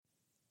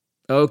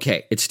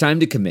Okay, it's time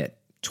to commit.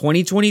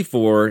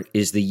 2024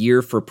 is the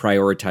year for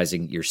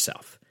prioritizing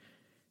yourself.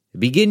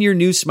 Begin your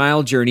new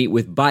smile journey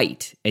with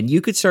Byte, and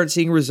you could start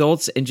seeing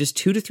results in just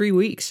 2 to 3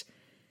 weeks.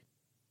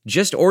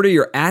 Just order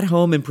your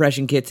at-home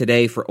impression kit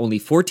today for only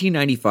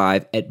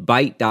 $14.95 at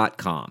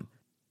Byte.com.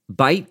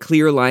 Byte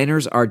clear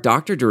liners are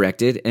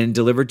doctor-directed and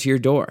delivered to your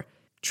door.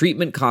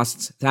 Treatment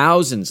costs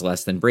thousands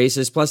less than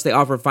braces, plus they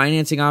offer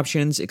financing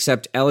options,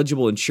 accept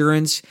eligible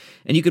insurance,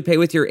 and you could pay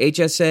with your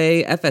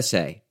HSA,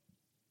 FSA.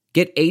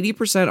 Get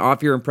 80%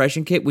 off your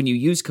impression kit when you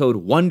use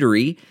code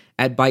WONDERY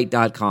at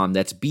Byte.com.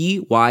 That's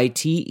BYTE.com.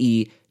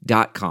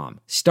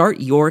 Start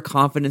your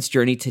confidence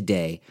journey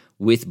today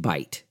with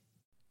Byte.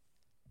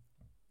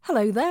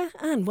 Hello there,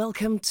 and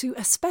welcome to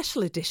a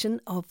special edition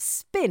of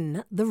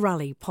Spin the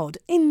Rally Pod.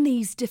 In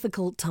these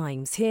difficult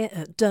times here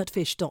at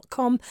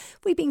dirtfish.com,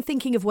 we've been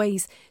thinking of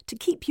ways to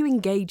keep you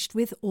engaged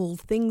with all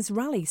things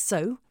rally.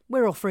 So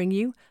we're offering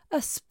you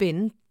a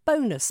Spin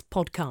bonus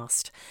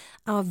podcast.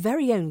 Our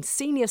very own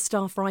senior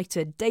staff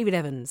writer David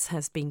Evans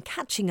has been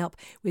catching up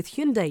with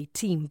Hyundai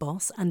team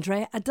boss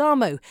Andrea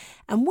Adamo,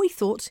 and we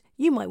thought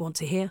you might want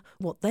to hear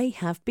what they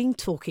have been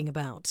talking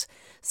about.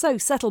 So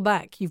settle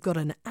back, you've got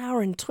an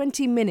hour and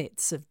 20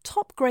 minutes of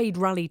top grade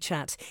rally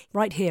chat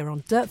right here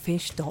on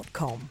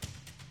dirtfish.com.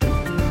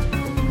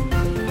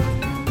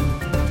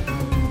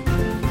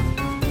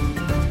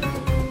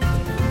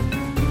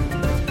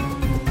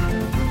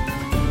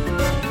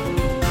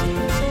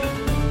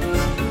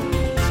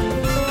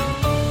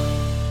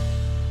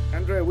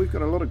 We've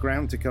got a lot of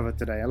ground to cover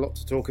today, a lot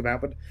to talk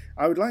about, but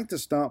I would like to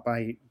start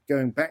by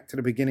going back to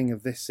the beginning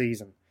of this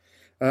season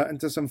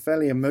and to some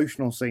fairly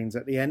emotional scenes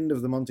at the end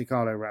of the Monte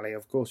Carlo rally.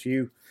 Of course,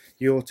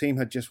 your team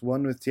had just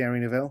won with Thierry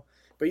Neuville,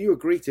 but you were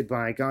greeted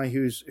by a guy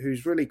who's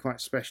really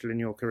quite special in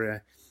your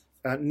career,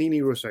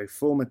 Nini Russo,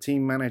 former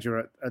team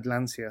manager at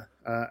Lancia,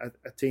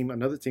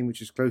 another team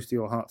which is close to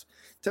your heart.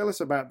 Tell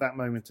us about that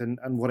moment and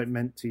what it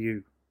meant to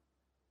you.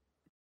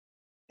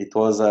 It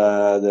was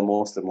the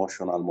most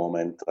emotional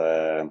moment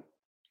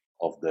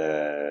of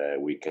the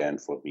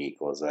weekend for me,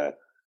 because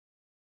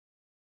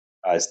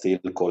I still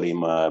call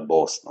him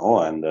boss, no?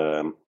 And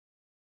at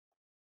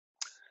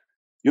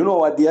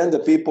the end, the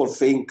people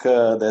think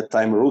that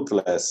I'm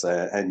ruthless,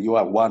 and you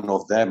are one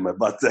of them,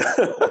 but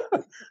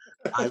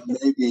I'm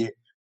maybe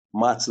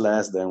much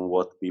less than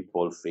what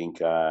people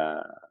think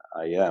I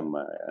am.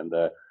 And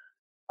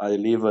I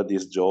live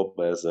this job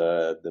as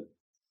the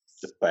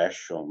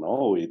passion,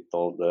 no? We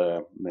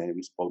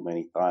spoke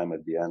many times.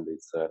 At the end,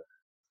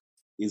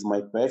 it's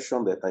my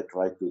passion that I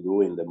try to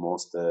do in the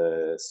most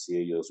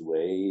serious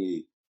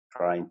way,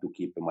 trying to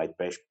keep my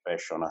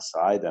passion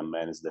aside and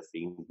manage the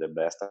things the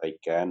best I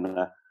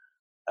can,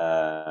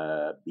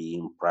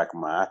 being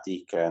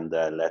pragmatic and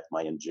let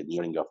my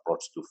engineering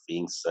approach to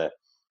things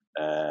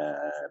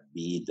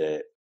be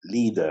the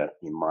leader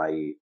in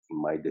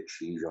my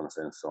decisions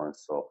and so on.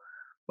 So,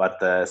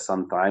 but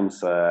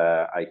sometimes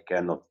I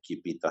cannot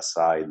keep it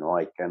aside. No,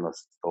 I cannot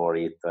store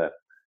it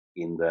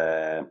in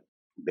the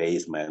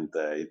basement.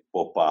 It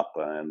pop up,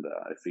 and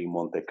I think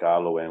Monte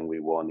Carlo, when we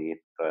won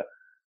it,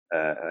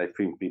 I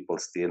think people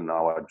still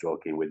now are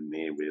joking with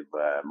me with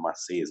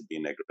Massi. It's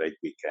been a great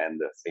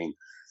weekend, I think.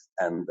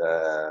 And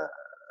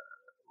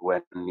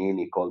when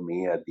Nini called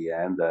me at the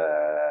end,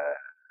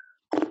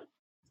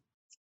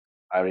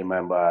 I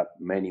remember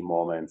many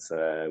moments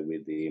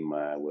with him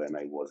when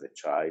I was a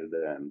child,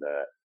 and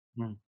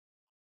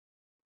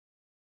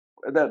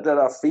there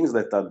are things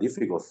that are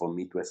difficult for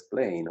me to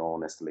explain,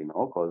 honestly,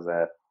 no, because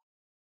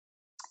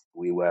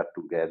we were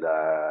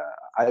together.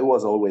 I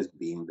was always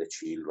being the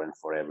children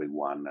for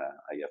everyone,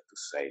 I have to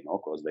say, no,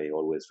 because they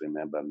always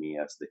remember me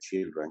as the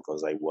children,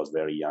 because I was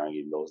very young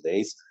in those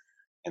days,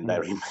 and I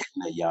remain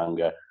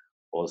young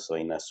also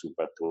in a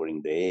super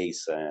touring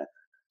days.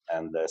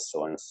 And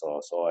so and so.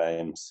 So I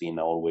am seen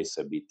always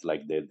a bit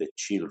like the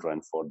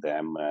children for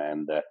them.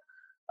 And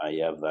I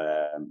have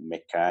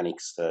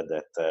mechanics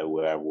that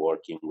were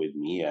working with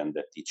me and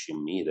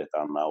teaching me that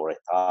are now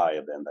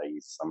retired. And I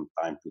from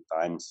time to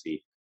time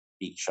see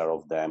picture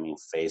of them in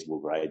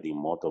Facebook riding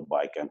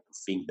motorbike, and to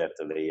think that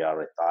they are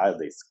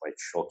retired is quite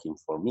shocking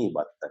for me.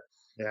 But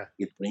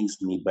it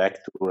brings me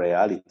back to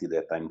reality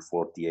that I'm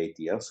 48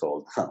 years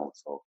old now.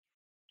 So,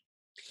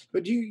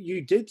 but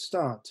you did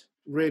start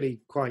really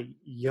quite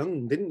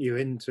young, didn't you,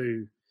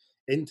 into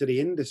the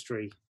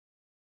industry?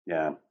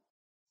 Yeah.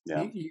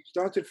 You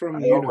started from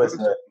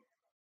university.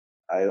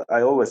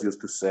 I always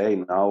used to say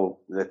now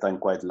that I'm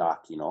quite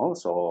lucky,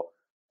 so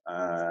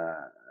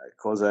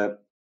because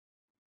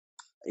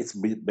it's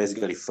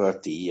basically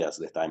 30 years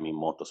that I'm in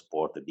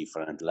motorsport at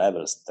different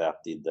levels.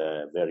 Started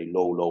very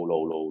low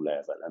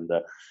level, and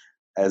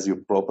as you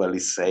properly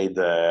said,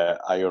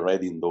 I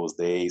already in those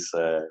days.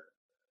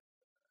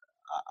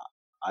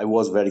 I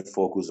was very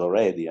focused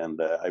already,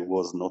 and I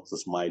was not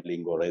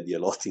smiling already a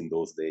lot in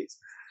those days.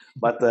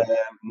 But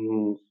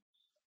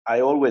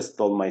I always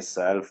told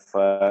myself,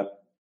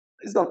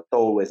 it's not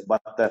always,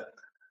 but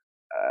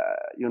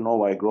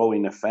I grow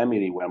in a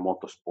family where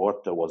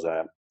motorsport was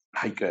a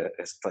like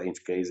a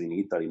strange case in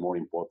Italy, more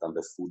important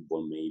than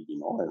football, maybe,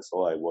 no? And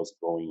so I was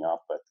growing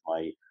up at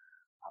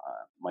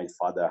my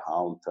father's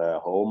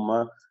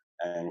home,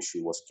 and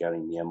she was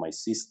carrying me and my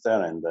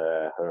sister, and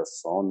her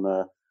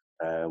son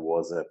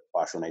was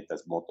passionate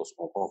as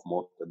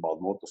about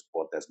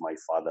motorsport as my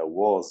father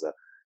was,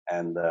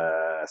 and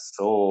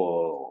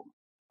so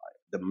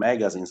the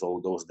magazines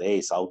of those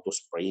days, Auto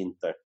Sprint,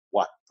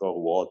 Quattro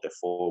Ruote,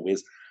 Four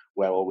Wheels,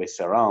 were always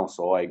around.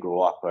 So I grew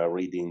up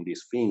reading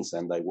these things,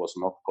 and I was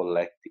not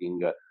collecting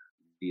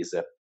these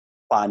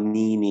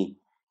panini.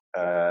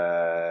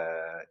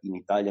 In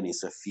Italian,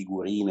 it's a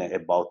figurine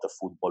about a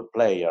football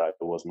player. I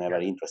was never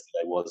interested.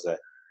 I was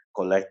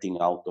collecting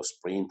Auto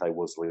Sprint. I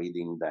was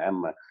reading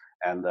them,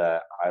 and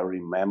I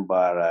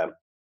remember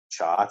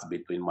chats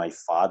between my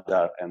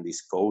father and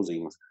his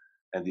cousins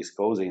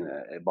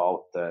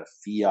about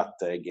Fiat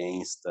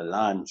against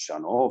Lancia.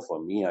 No,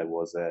 for me, I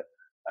was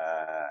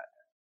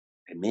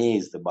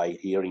amazed by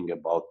hearing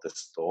about the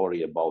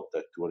story about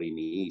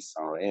Turini,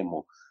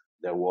 Sanremo.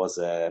 There was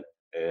a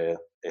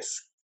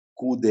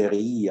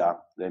scuderia,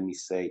 let me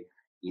say,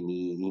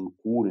 in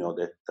Cuneo,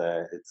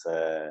 that it's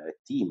a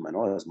team,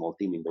 a small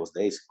team in those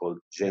days called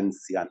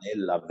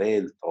Genzianella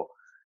Veltro,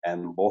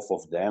 and both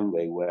of them,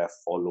 they were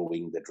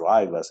following the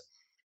drivers.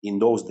 In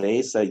those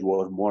days, you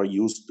were more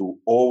used to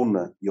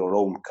own your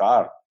own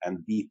car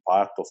and be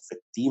part of a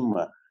team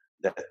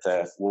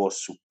that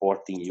was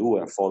supporting you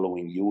and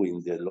following you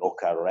in the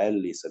local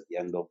rallies at the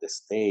end of the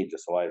stage.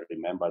 So I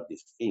remember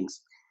these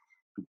things.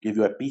 To give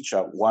you a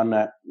picture,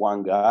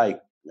 one guy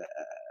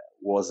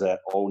was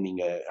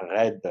owning a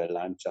red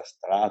Lancia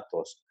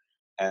Stratos,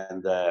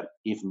 and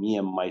if me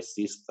and my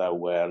sister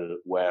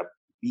were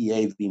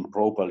behaving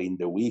properly in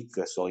the week,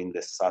 so in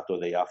the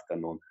Saturday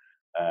afternoon,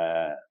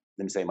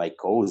 let me say my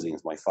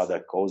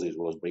father cousins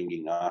was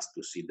bringing us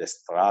to see the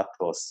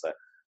Stratos,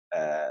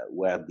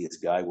 where this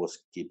guy was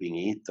keeping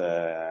it,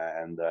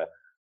 and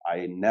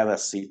I never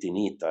sit in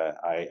it.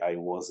 I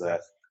was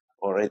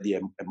already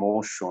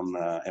emotional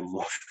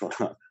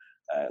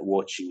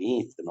watching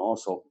it,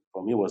 So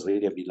for me, it was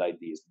really a bit like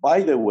this.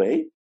 By the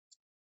way,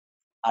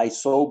 I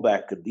saw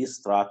back this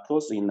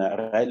Stratos in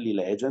Rally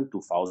Legend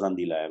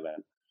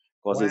 2011.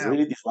 Because it's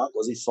really this one,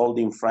 because it's sold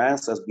in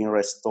France, has been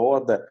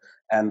restored,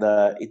 and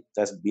it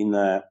has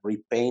been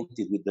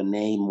repainted with the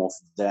name of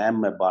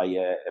them by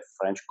a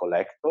French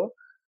collector.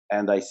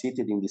 And I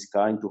seated in this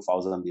car in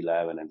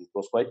 2011, and it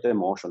was quite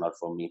emotional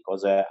for me,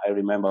 because I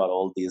remember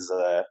all these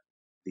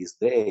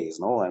days,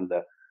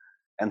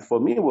 and for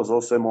me it was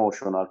also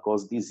emotional,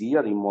 because this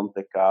year in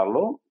Monte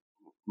Carlo,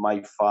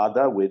 my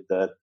father with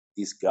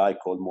this guy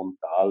called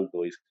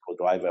Montaldo, his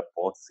co-driver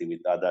Pozzi,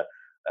 with other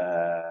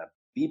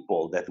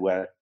people that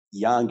were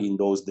young in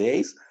those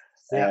days,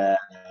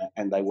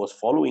 and I was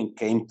following,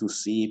 came to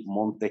see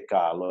Monte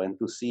Carlo, and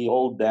to see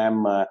all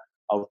them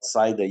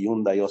outside the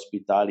Hyundai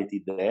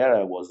hospitality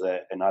there was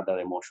another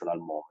emotional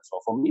moment. So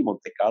for me,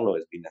 Monte Carlo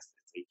has been a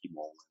tricky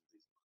moment.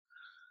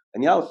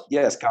 And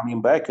yes,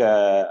 coming back,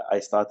 I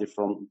started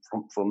from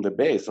the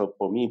base. So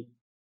for me,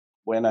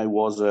 when I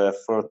was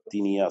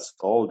 13 years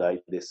old, I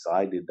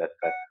decided that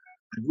I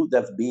would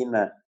have been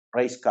a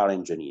race car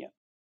engineer.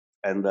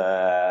 And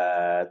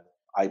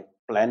I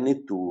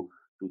planned to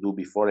do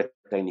before a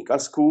technical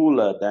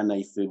school, then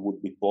if it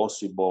would be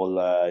possible,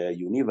 a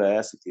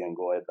university, and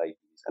go ahead like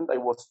this. And I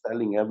was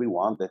telling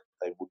everyone that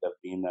I would have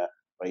been a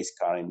race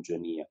car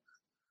engineer.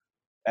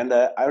 And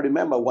I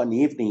remember one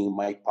evening,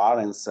 my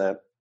parents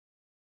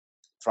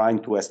trying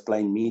to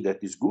explain me that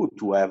it's good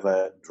to have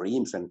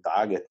dreams and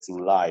targets in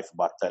life,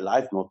 but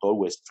life not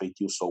always treat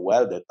you so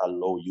well that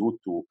allow you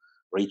to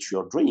reach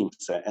your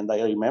dreams. And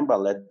I remember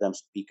let them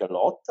speak a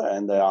lot,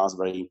 and I asked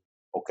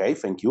okay,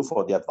 thank you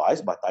for the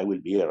advice, but I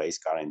will be a race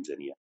car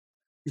engineer.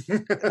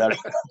 And I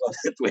remember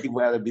that we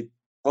were a bit,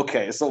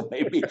 okay, so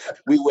maybe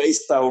we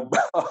waste our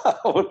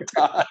time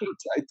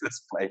trying to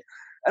explain.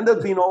 And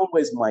that's been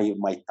always my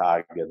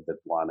target, that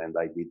one, and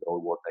I did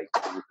all what I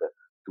could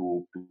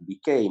to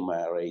become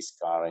a race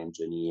car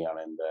engineer,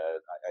 and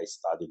I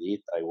studied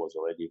it. I was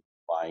already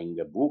buying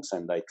books,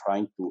 and I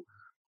trying to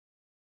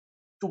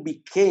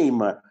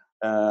become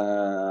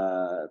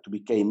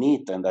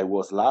it, and I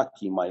was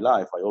lucky in my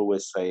life. I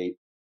always say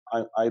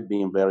I've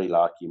been very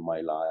lucky in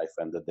my life,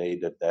 and the day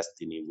that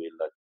destiny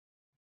will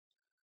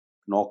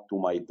knock to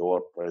my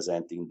door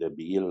presenting the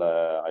bill,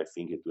 I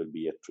think it will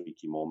be a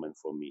tricky moment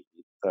for me.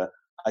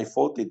 I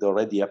thought it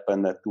already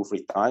happened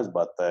 2-3 times,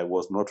 but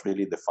was not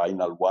really the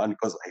final one,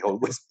 because I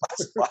always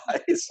pass by,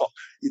 so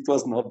it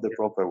was not the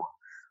proper one.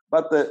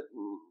 But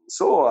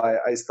so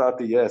I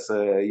started, yes,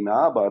 in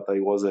Abarth. I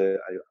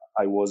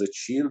was a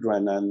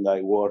children, and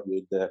I worked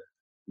with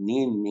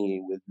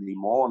Ninni, with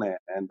Limone,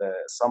 and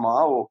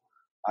somehow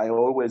I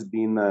always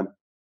been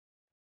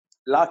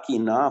lucky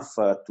enough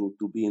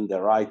to be in the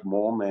right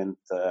moment,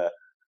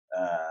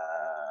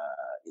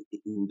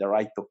 in the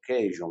right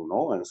occasion,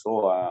 no? And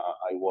so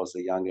I was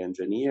a young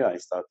engineer. I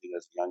started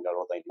as a young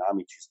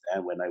aerodynamicist,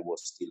 and when I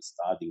was still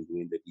studying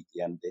during the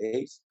DTM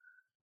days,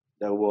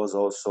 there was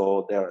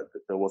also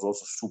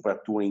super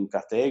touring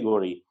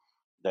category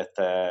that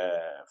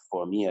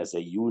for me as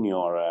a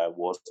junior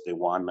was the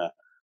one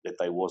that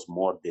I was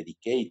more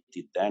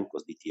dedicated then,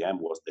 because DTM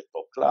was the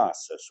top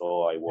class.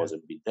 So I was a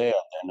bit there.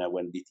 And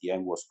when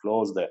DTM was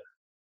closed,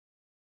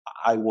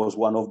 I was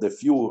one of the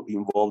few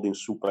involved in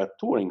super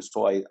touring.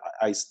 So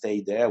I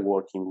stayed there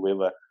working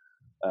with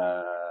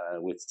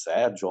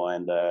Sergio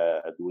and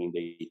doing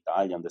the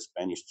Italian, the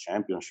Spanish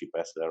championship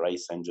as a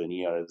race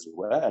engineer as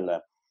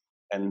well.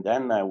 And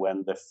then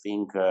when the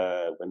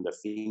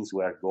things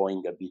were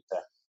going a bit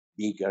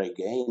bigger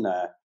again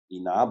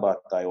in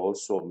Abarth, I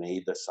also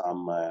made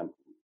some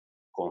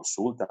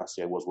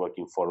consultancy. I was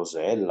working for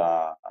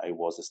Rosella. I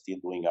was still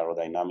doing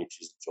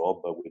aerodynamics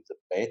job with the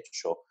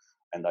Peccio,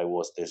 and I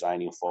was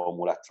designing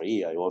Formula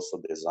 3. I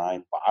also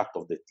designed part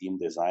of the team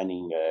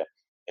designing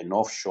an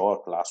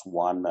offshore class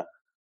 1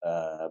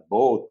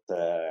 boat.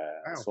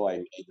 Wow. So I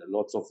made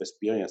lots of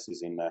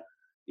experiences in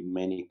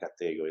many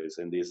categories,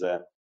 and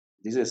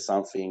this is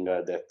something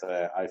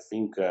that I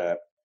think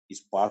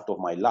is part of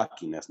my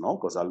luckiness, no?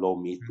 Because allow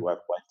me to have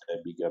quite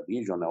a bigger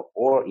vision,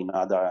 or in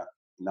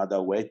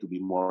another way, to be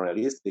more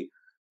realistic,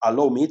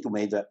 allow me to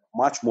make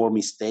much more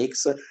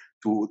mistakes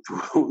to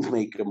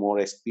make more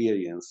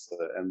experience.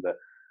 And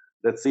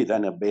that's it.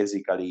 And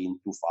basically in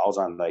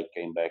 2000, I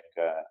came back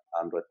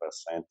 100%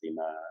 in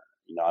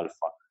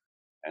Alfa.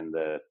 And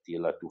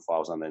till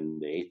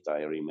 2008,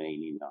 I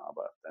remain in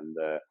Abarth. And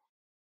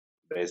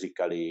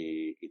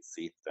basically, it's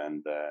it.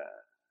 And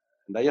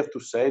I have to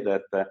say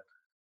that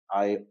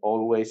I have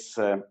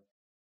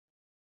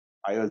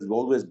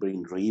always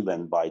been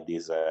driven by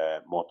this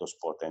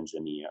motorsport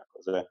engineer.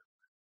 Because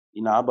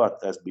in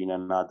Abarth has been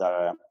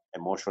another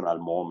emotional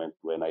moment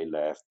when I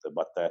left.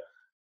 But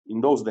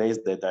in those days,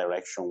 the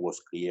direction was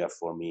clear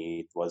for me.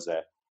 It was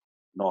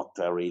not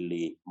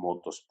really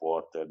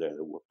motorsport that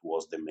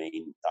was the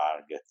main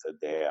target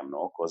there,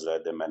 no? Because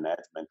the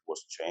management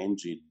was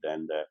changing,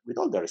 and with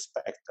all the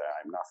respect,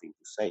 I'm nothing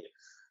to say.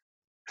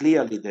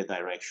 Clearly, the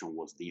direction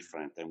was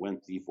different. And when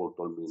people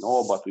told me,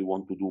 no, but we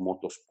want to do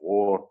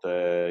motorsport,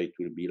 it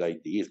will be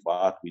like this,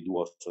 but we do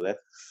also that.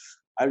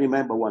 I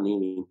remember one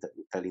evening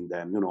telling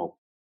them,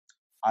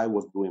 I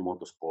was doing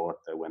motorsport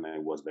when I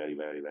was very,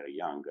 very, very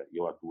young.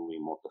 You are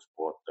doing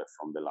motorsport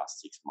from the last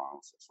 6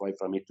 months. So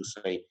for me to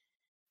say,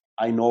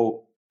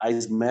 I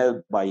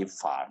smell by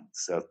far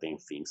certain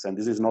things, and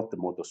this is not the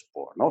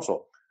motorsport. No,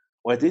 so,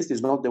 or at least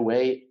it's not the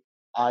way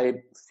I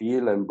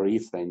feel and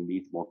breathe and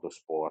eat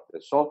motorsport.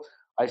 So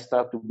I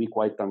start to be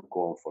quite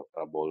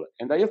uncomfortable.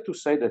 And I have to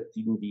say that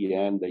in the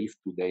end, if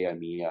today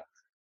I'm here,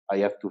 I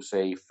have to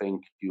say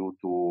thank you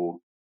to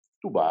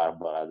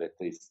Barbara, that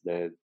is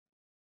the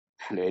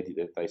lady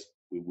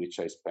with which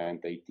I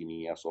spent 18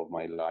 years of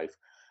my life.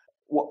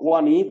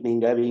 One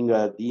evening, having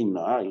a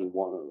dinner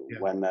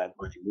when my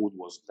mood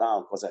was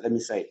down, because let me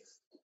say,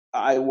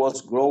 I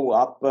was grow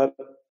up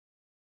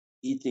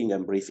eating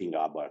and breathing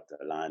Abarth,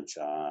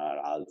 Lancia,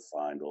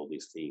 Alfa, and all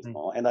these things.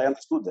 No? And I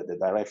understood that the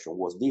direction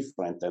was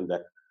different, and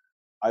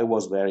I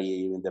was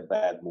very in the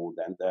bad mood.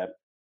 And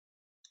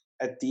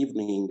at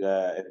evening,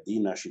 at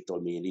dinner, she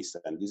told me,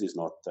 listen, this is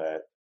not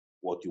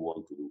what you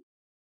want to do.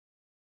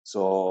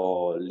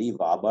 So leave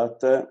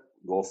Abarth,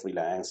 go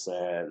freelance,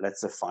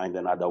 let's find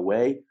another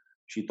way.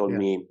 She told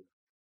me,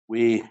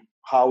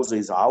 house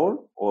is ours,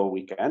 or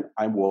we can.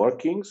 I'm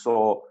working,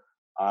 so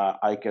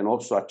I can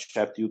also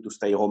accept you to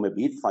stay home a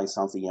bit, find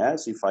something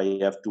else. If I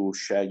have to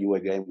share you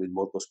again with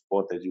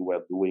motorsport as you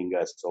were doing,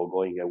 so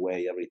going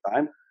away every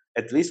time,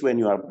 at least when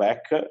you are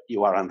back,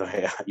 you are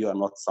Andrea. You are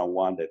not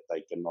someone that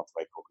I cannot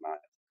recognize.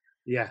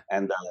 Yeah.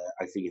 And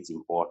I think it's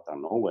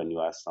important, no, when you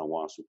have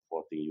someone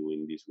supporting you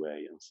in this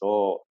way. And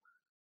so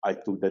I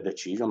took the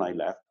decision, I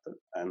left,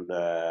 and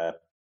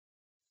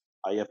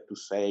I have to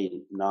say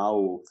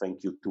now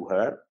thank you to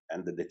her,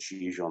 and the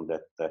decision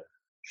that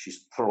she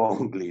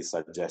strongly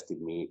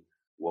suggested me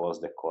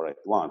was the correct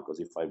one, because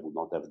if I would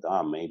not have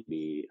done,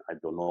 maybe, I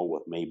don't know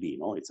what maybe,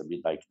 it's a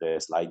bit like the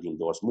sliding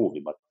doors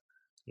movie, but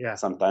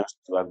sometimes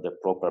to have the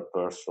proper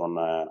person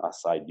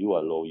aside you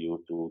allow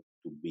you to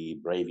be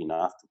brave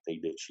enough to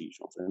take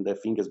decisions. And I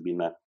think it's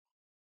been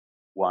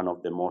one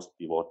of the most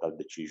pivotal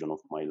decisions of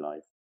my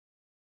life.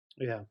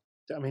 Yeah.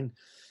 I mean,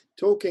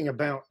 talking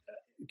about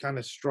kind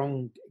of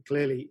strong,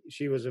 clearly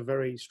she was a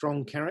very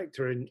strong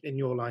character in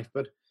your life,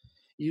 but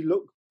you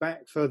look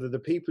back further, the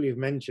people you've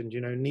mentioned,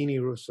 Nini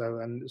Russo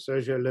and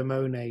Sergio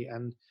Limone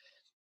and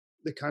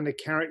the kind of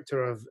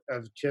character of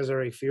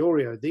Cesare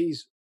Fiorio,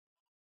 these,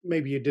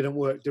 maybe you didn't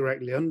work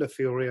directly under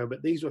Fiorio,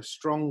 but these were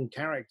strong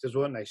characters,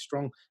 weren't they?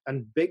 Strong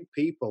and big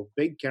people,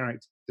 big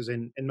characters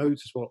in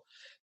motorsport.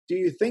 Do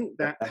you think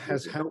that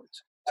has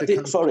helped?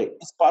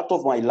 It's part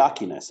of my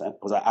luckiness,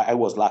 because I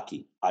was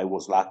lucky.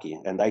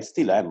 And I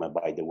still am,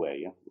 by the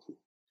way.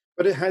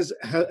 But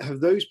have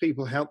those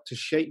people helped to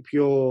shape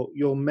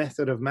your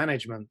method of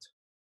management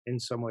in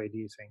some way, do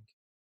you think?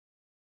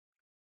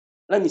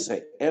 Let me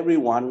say,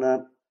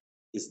 everyone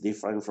is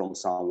different from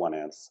someone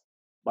else.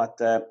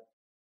 But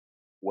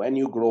when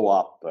you grow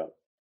up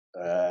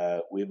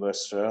with a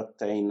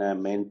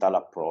certain mental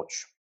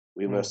approach,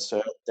 with a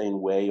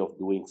certain way of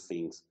doing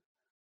things,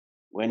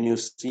 when you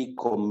see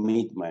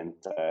commitment,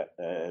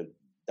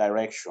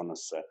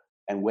 directions,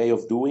 and way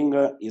of doing,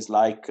 is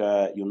like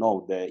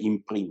the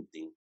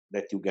imprinting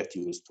that you get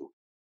used to.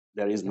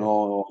 There is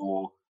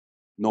no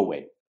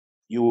way.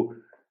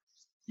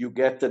 You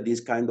get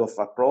this kind of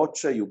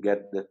approach. You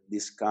get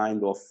this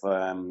kind of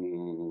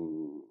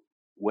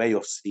way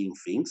of seeing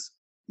things.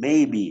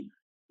 Maybe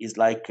it's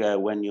like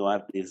when you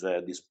have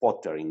this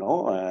pottery,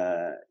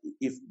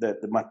 if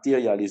the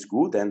material is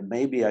good, and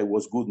maybe I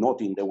was good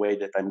not in the way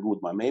that I'm good,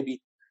 but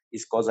maybe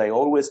it's because I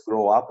always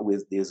grow up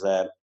with this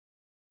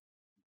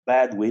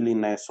bad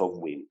willingness of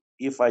win.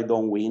 If I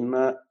don't win,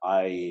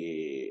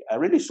 I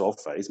really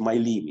suffer. It's my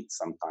limit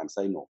sometimes,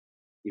 I know.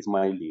 It's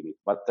my limit.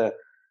 But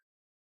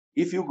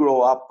if you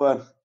grow up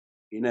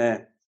in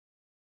an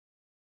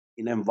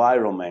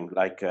environment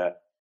like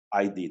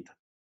I did,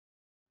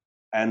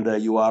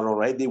 and you are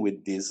already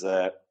with this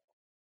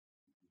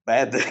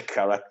bad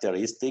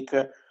characteristic,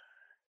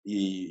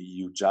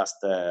 you just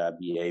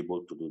be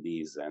able to do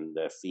this and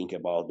think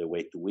about the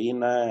way to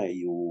win.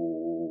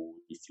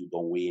 If you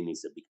don't win,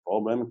 it's a big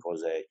problem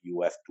because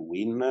you have to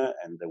win.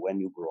 And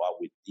when you grow up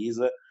with this,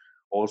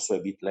 also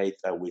a bit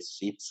later with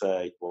SIPS,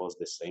 it was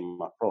the same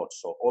approach.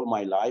 So all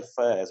my life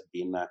has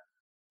been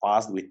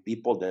passed with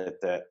people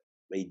that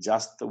they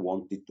just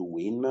wanted to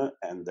win,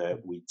 and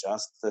we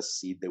just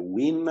see the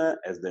win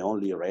as the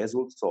only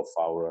result of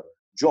our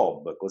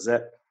job. Because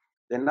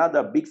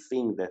another big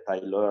thing that I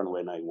learned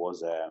when I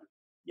was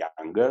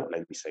younger,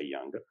 let me say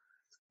younger,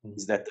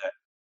 is that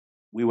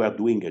we were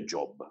doing a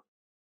job.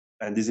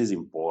 And this is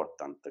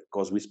important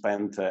because we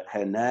spent an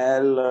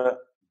hell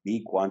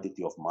big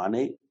quantity of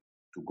money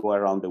to go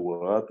around the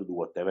world to do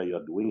whatever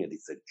you're doing, and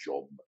it's a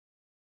job.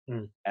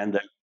 And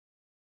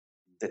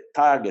the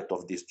target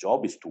of this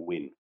job is to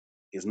win.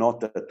 It's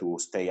not to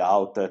stay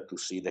out to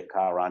see the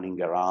car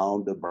running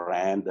around, the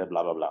brand, blah,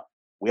 blah, blah.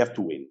 We have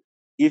to win.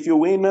 If you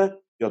win,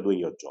 you're doing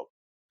your job.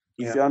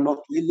 If you are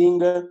not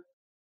winning,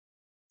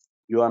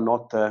 you are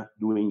not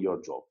doing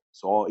your job.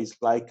 So it's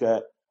like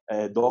a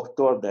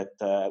doctor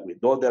that,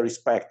 with all the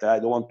respect, I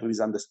don't want to be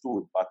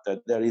misunderstood,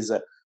 but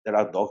there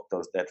are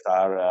doctors that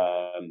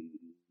are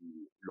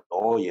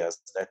lawyers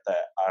that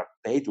are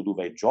paid to do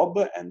their job,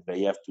 and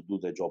they have to do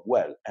the job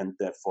well. And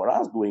for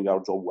us, doing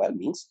our job well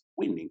means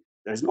winning.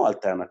 There is no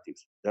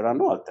alternatives. There are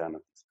no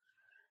alternatives.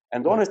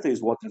 And honestly,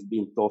 is what has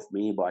been taught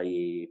me by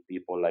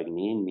people like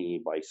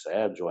Nini, by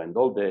Sergio, and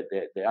all the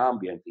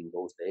ambient in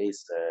those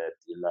days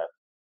till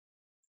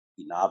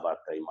in Abarth,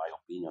 in my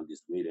opinion,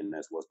 this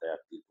willingness was there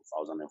till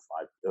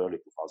 2005, early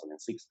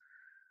 2006,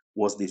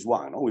 was this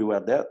one. We were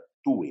there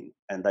to win.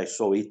 And I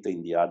saw it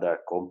in the other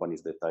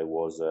companies that I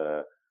was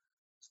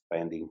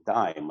spending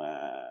time.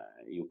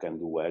 You can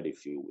do well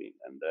if you win.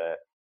 And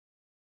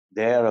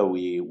there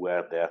we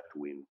were there to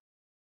win.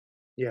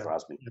 Yeah,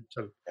 trust me.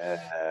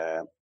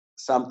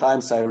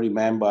 Sometimes I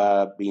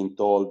remember being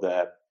told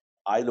that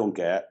I don't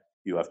care,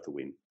 you have to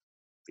win.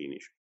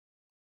 Finish.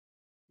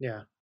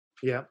 Yeah.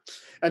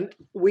 And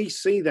we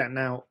see that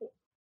now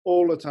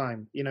all the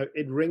time.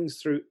 It rings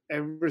through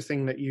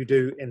everything that you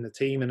do in the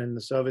team and in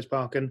the service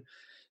park. And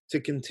to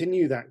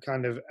continue that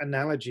kind of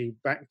analogy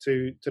back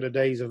to the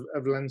days of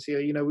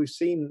Lancia, we've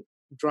seen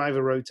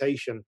driver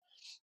rotation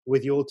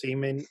with your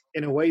team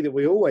in a way that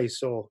we always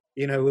saw.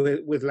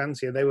 With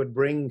Lancia, they would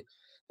bring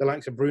the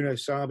likes of Bruno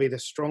Sabi, the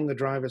stronger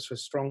drivers for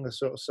stronger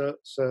sort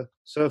of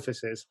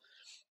surfaces.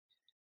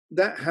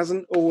 That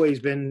hasn't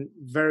always been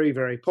very,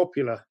 very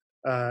popular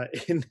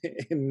in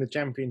the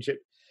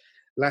championship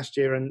last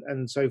year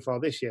and so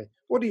far this year.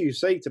 What do you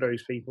say to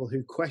those people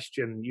who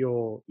question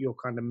your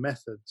kind of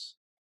methods?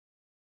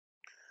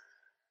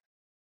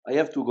 I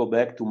have to go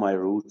back to my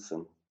roots.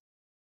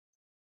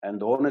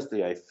 And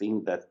honestly, I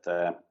think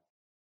that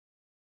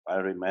I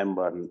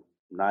remember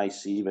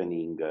nice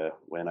evening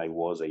when I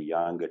was a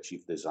young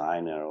chief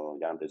designer or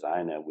young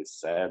designer with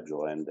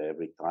Sergio, and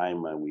every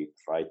time we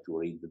tried to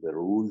read the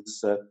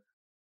rules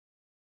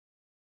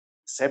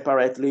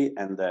separately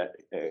and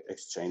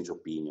exchange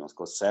opinions,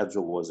 because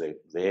Sergio was a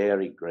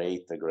very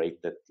great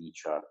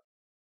teacher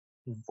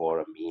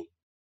for me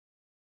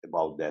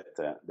about that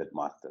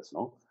matters.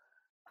 No,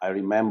 I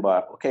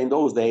remember. Okay, in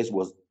those days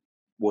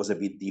was a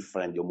bit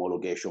different, the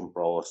homologation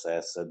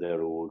process, the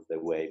rules, the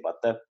way,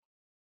 but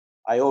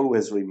I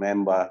always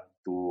remember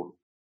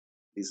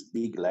this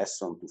big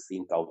lesson to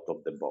think out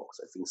of the box.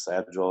 I think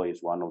Sergio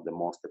is one of the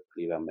most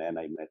clever men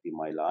I met in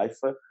my life,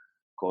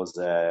 because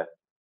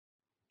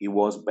he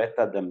was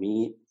better than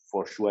me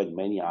for sure in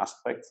many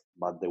aspects,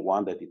 but the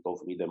one that he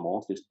taught me the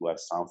most is to have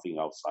something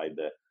outside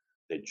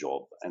the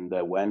job. And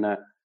when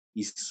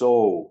he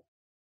saw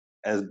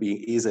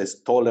he's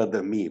as taller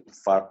than me,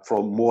 far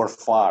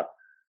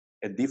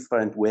a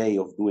different way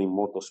of doing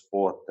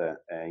motorsport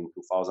in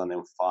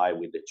 2005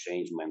 with the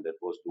changement that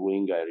was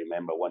doing. I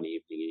remember one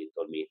evening he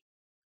told me,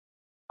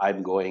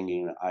 I'm going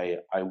in,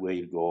 I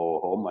will go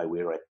home, I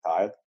will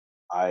retire.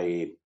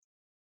 I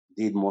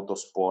did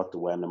motorsport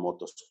when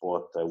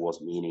motorsport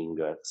was meaning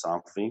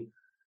something.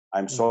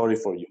 I'm sorry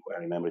for you.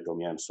 I remember he told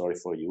me, I'm sorry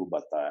for you,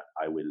 but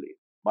I will leave.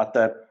 But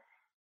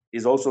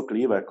is also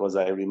clear because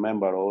I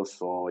remember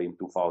also in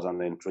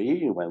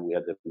 2003 when we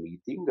had a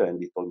meeting and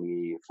he told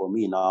me, for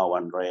me now,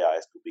 Andrea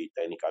has to be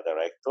technical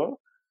director.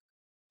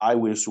 I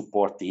will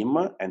support him,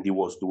 and he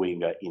was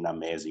doing it in an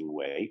amazing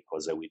way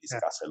because we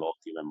discussed a lot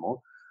even more.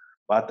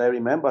 But I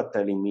remember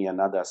telling me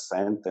another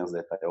sentence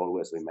that I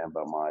always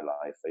remember in my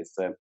life. It's,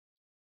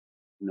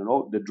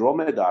 the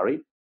dromedary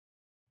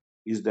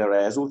is the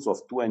result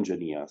of two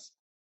engineers.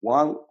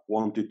 One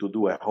wanted to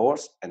do a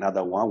horse,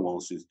 another one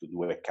wants to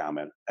do a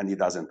camel, and it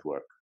doesn't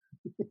work.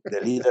 The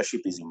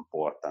leadership is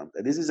important.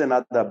 This is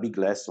another big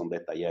lesson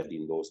that I had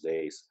in those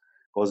days,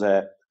 because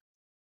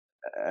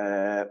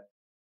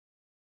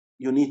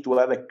you need to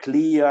have a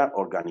clear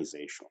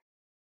organization.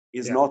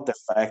 It's not the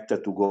fact to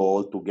go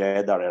all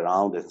together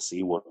around and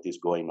see what is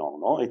going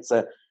on. No, it's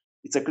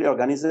a clear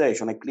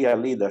organization, a clear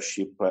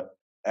leadership,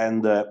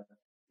 and the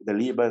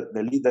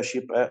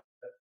leadership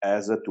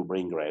has to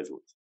bring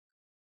results.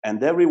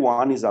 And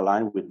everyone is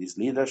aligned with this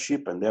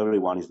leadership, and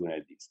everyone is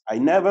doing this. I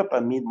never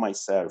permit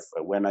myself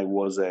when I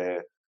was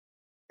a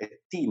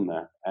teen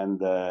and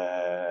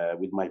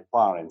with my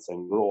parents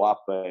and grow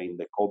up in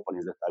the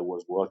companies that I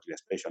was working,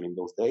 especially in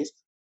those days,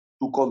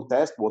 to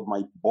contest what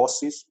my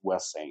bosses were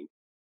saying.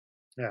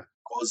 Yeah.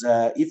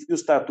 Because if you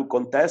start to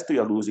contest,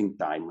 you're losing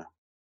time.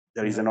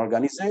 There is an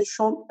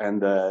organization,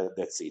 and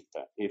that's it.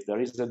 If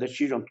there is a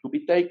decision to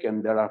be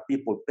taken, there are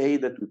people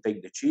paid to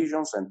take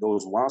decisions, and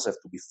those ones have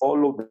to be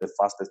followed the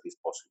fastest as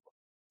possible.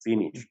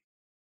 Finish.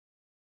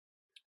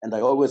 And I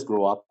always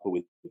grow up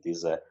with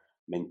this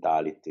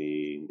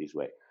mentality in this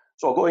way.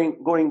 So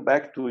going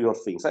back to your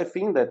things, I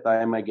think that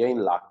I am again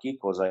lucky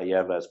because I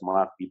have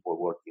smart people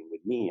working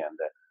with me, and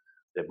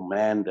the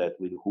man that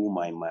with whom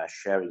I'm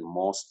sharing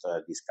most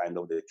this kind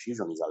of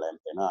decision is Alain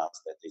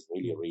Penas, that is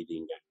really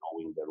reading and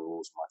knowing the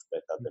rules much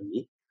better than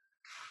me.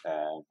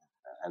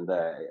 And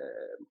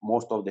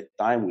most of the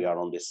time we are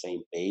on the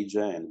same page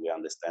and we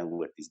understand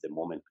what is the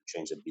moment to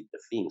change a bit the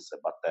things.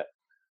 But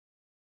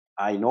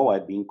I know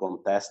I've been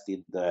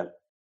contested to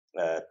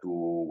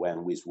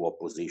when we swap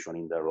position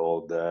in the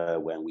road,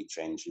 when we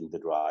change in the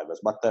drivers.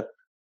 But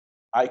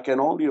I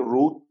can only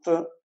root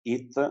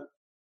it to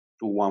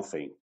one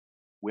thing.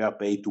 We are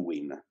paid to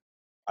win.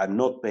 I'm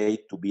not paid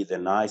to be the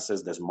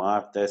nicest, the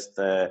smartest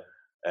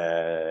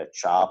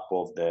chap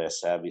of the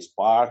service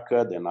park,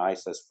 the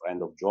nicest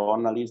friend of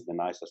journalists, the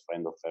nicest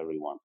friend of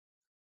everyone.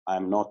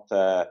 I'm not.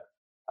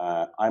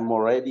 I'm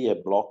already a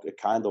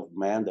kind of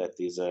man that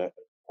is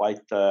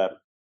quite. How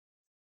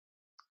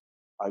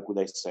could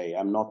I say?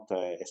 I'm not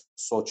a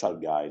social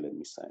guy. Let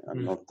me say.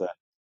 I'm not.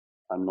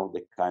 I'm not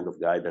the kind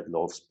of guy that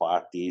loves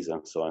parties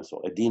and so and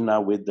so. A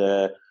dinner with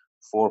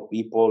 4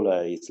 people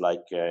is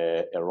like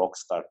a rock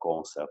star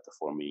concert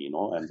for me,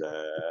 And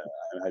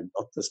I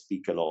not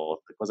speak a lot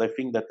because I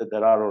think that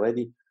there are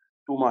already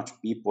too much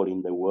people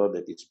in the world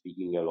that is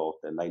speaking a lot,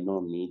 and I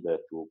don't need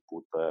to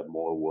put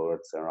more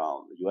words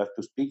around. You have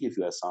to speak if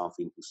you have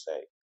something to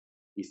say.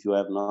 If you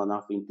have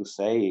nothing to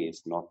say,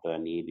 it's not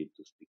needed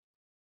to speak.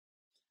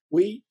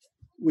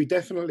 We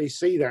definitely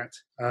see that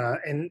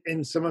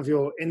in some of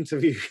your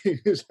interviews.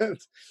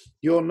 That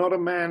you're not a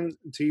man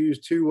to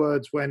use 2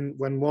 words when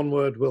 1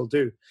 word will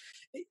do.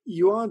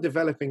 You are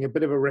developing a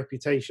bit of a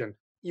reputation.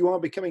 You are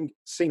becoming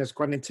seen as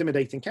quite an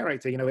intimidating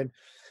character. And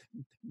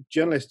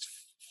journalists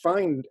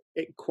find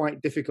it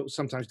quite difficult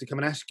sometimes to come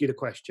and ask you the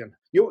question.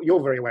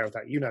 You're very aware of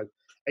that. You know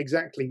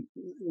exactly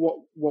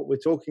what we're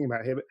talking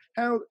about here. But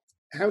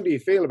how do you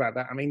feel about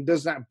that? I mean,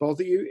 does that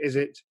bother you? Is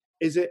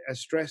it a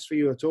stress for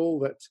you at all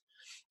that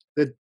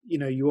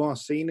you are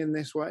seen in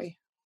this way?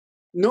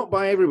 Not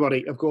by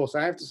everybody, of course.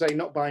 I have to say,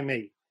 not by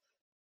me.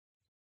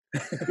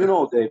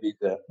 David.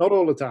 Not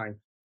all the time.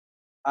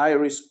 I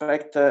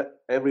respect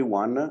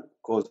everyone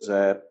because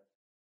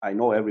I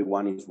know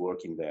everyone is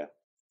working there.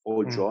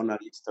 All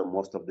journalists,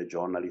 most of the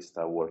journalists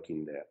are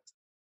working there.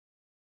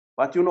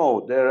 But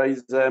there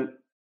is.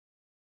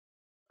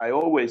 I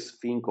always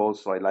think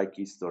also I like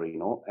history,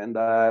 and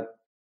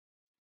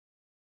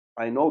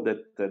I know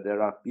that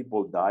there are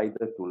people died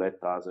to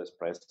let us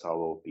express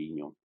our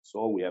opinion.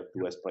 So we have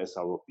to express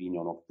our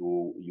opinion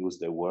to use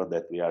the word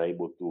that we are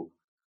able to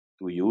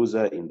use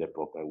in the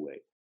proper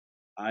way.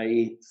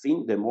 I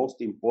think the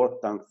most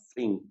important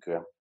thing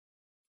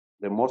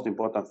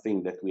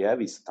that we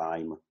have is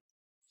time.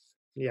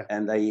 Yeah.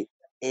 And I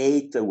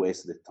hate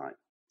waste the time.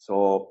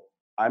 So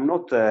I'm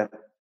not.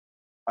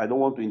 I don't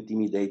want to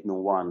intimidate no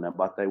one,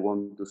 but I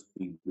want to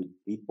speak with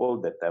people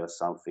that have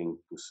something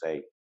to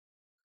say.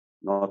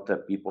 Not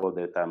people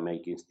that are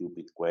making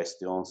stupid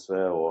questions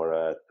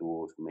or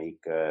to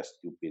make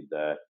stupid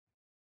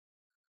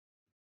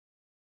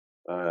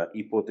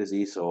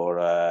hypotheses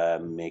or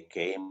make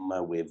aim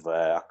with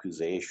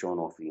accusation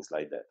or things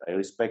like that. I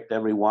respect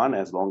everyone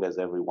as long as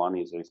everyone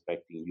is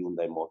respecting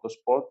Hyundai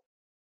Motorsport.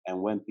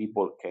 And when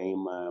people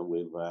came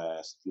with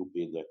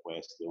stupid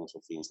questions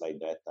or things like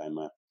that, I'm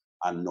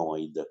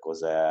annoyed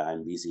because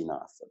I'm busy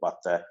enough.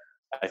 But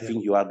I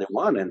think you are the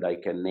one, and I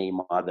can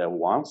name other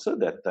ones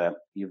that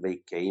if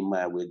they came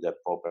with the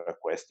proper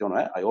question,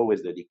 I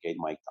always dedicate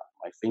my time.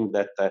 I think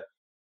that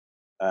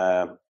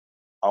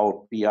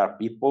our PR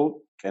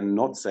people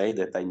cannot say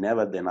that I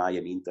never deny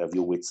an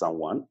interview with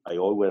someone. I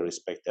always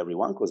respect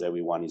everyone because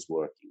everyone is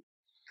working.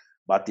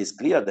 But it's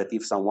clear that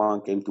if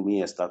someone came to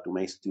me and start to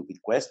make stupid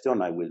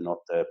question, I will not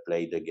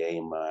play the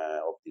game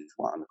of this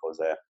one, because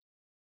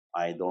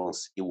I don't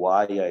see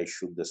why I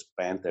should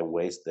spend and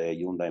waste the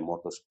Hyundai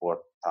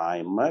Motorsport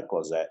time,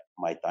 because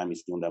my time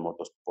is Hyundai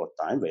Motorsport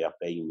time. They are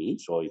paying me,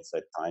 so it's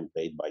a time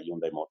paid by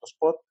Hyundai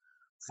Motorsport.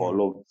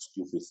 Follow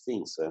stupid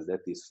things.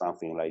 That is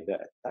something like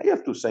that. I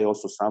have to say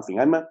also something.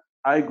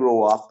 I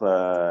grew up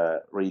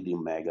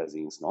reading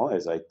magazines, no,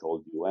 as I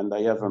told you, and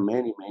I have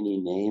many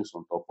names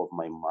on top of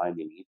my mind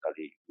in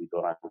Italy: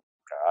 Guido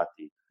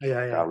Rancati,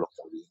 Carlo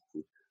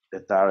Politi,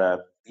 that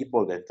are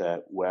people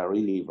that were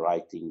really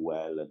writing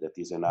well. That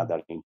is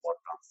another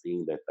important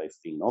thing that I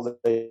think. No,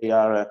 they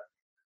are.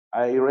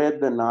 I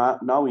read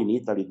now in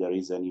Italy there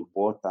is an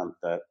important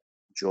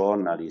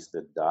journalist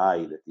that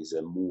died. That is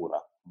a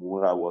Mura.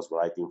 Mura was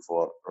writing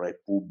for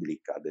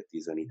Repubblica, that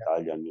is an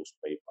Italian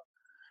newspaper.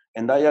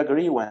 And I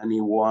agree when he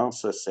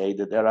once said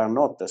that there are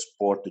not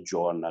sport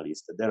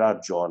journalists, there are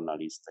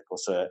journalists.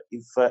 Because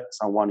if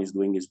someone is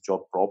doing his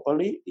job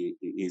properly, he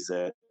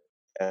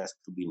has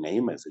to be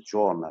named as a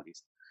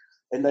journalist.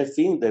 And I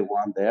think the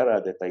one there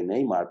that I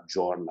name are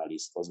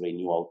journalists, because they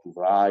knew how to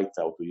write,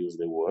 how to use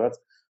the words.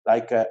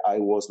 Like I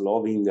was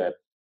loving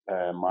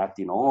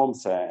Martin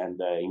Holmes,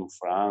 and in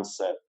France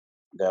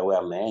there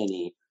were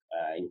many.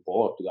 In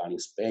Portugal, in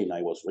Spain,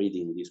 I was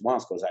reading these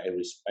ones because I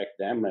respect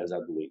them as a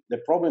doing. The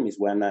problem is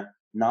when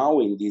now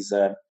in this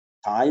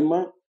time,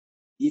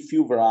 if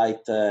you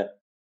write 2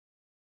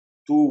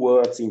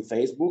 words in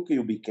Facebook,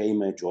 you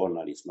became a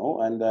journalist,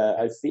 no? And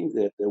I think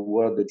that the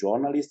word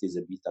journalist is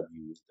a bit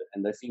abused.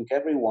 And I think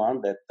everyone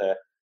that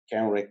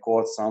can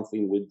record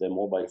something with the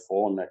mobile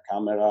phone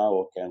camera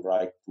or can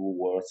write 2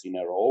 words in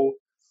a row,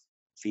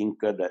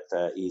 think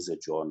that is a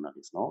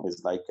journalist, no?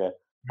 It's like,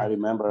 I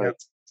remember a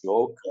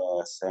joke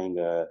saying,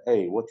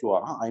 hey, what you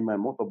are? I'm a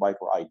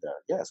motorbike rider.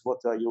 Yes,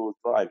 what are you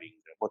driving?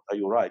 What are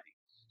you riding?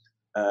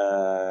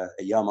 A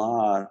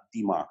Yamaha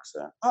T-Max.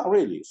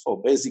 Really? So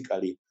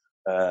basically,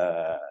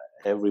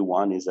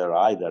 everyone is a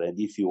rider, and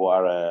if you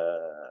are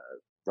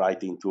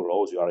writing 2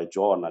 rows, you are a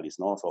journalist,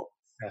 no? So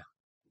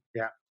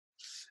yeah.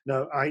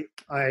 No, I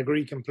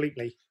agree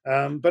completely.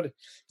 But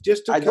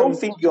just to I don't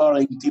think you are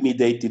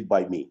intimidated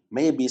by me.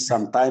 Maybe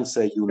sometimes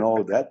you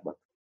know that, but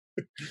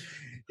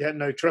yeah,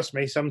 no, trust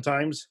me,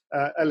 sometimes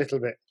a little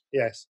bit,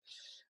 yes.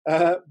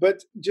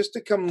 But just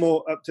to come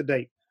more up to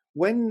date,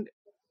 when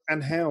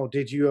and how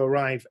did you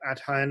arrive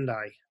at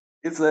Hyundai?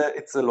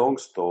 it's a long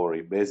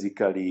story.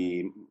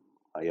 Basically,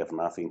 I have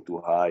nothing to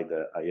hide.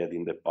 I had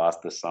in the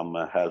past some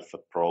health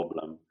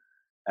problem,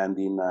 and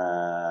in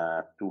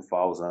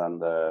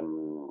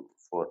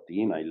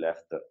 2014 I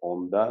left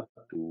Honda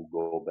to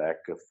go back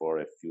for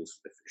a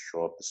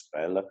short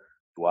spell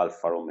to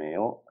Alfa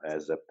Romeo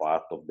as a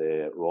part of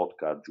the Road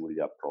Car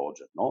Giulia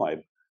project. No,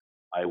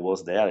 I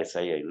was there. I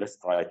say, hey, let's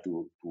try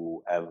to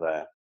have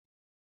the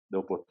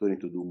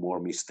opportunity to do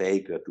more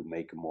mistake, to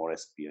make more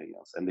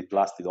experience. And it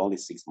lasted only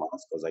 6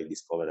 months because I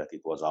discovered that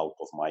it was out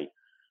of my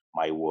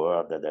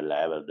world, the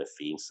level, the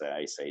things.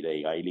 I say,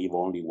 hey, I live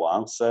only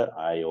once.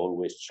 I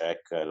always check,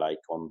 like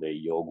on the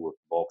yogurt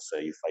box,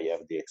 if I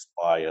have the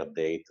expired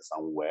date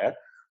somewhere,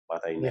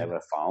 but I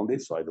never found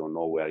it, so I don't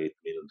know where it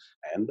will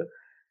end.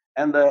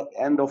 And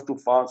end of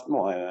 2000,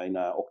 no, in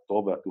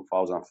October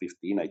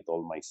 2015, I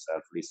told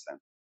myself, listen,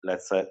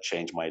 let's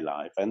change my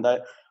life. And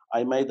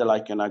I made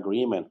like an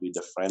agreement with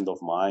a friend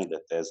of mine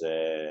that has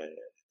a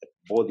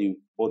body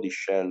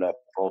shell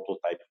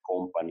prototype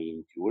company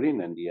in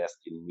Turin, and he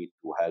asked me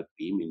to help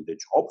him in the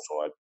job,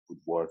 so I could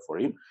work for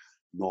him,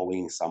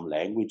 knowing some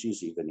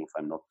languages, even if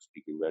I'm not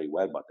speaking very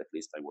well, but at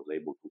least I was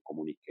able to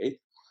communicate.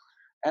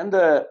 And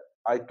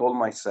I told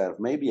myself,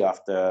 maybe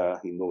after,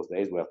 in those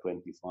days, we are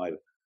 25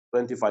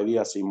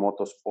 years in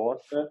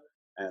motorsport,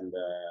 and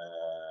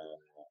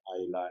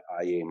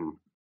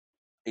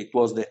it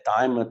was the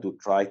time to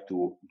try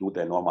to do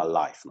the normal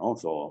life, no?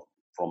 So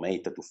from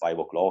 8 to 5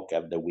 o'clock,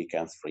 have the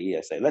weekends free.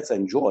 I say, let's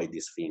enjoy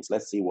these things.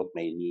 Let's see what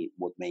may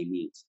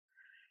means.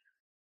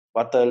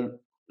 But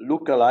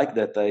look like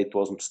that it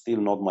was still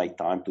not my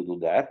time to do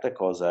that,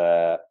 because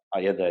I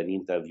had an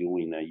interview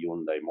in a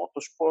Hyundai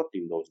Motorsport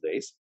in those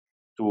days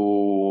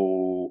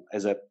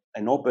as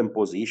an open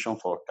position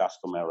for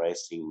customer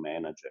racing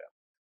manager.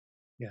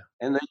 Yeah.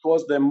 And it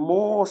was the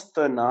most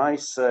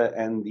nice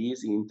and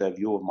easy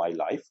interview of my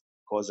life,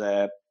 because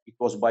it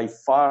was by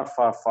far,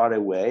 far, far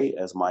away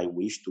as my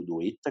wish to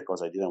do it,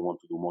 because I didn't want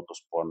to do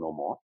motorsport no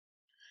more.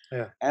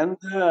 Yeah. And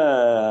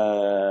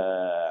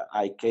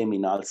I came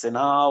in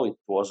Alzenau. It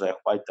was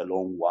quite a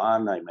long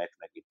one. I met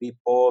many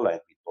people,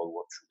 and we told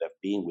what should have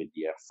been with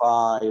the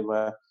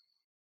R5.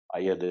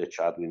 I had a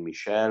chat with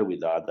Michel,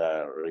 with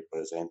other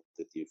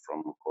representatives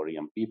from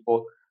Korean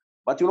people.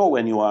 But you know,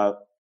 when you are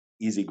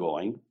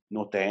easygoing,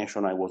 no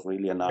tension, I was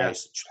really a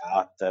nice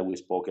chat. We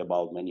spoke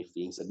about many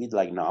things, a bit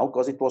like now,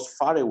 because it was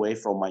far away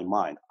from my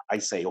mind. I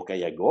say,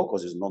 okay, I go,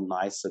 because it's not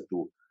nice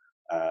to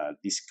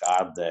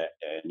discard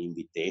an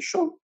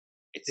invitation.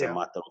 It's a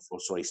matter of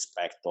also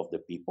respect of the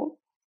people.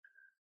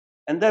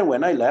 And then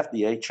when I left,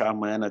 the HR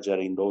manager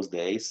in those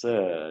days,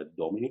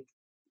 Dominic,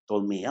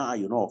 told me,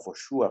 for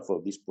sure,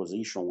 for this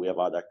position, we have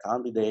other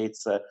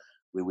candidates.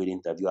 We will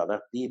interview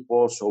other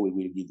people, so we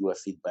will give you a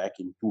feedback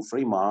in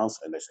 2-3 months.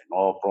 And I said,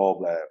 no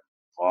problem,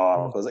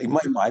 because in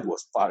my mind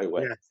was far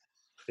away.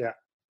 Yeah.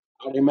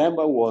 I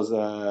remember was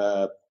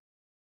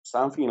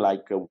something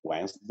like a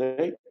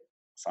Wednesday,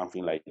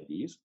 something like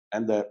this.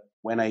 And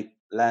when I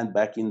land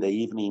back in the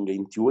evening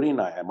in Turin,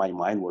 my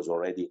mind was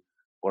already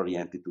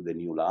oriented to the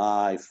new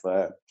life.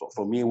 So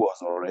for me, it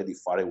was already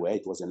far away.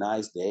 It was a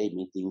nice day,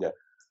 meeting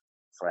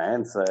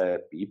friends,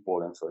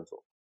 people, and so on.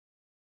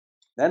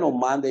 Then on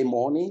Monday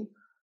morning,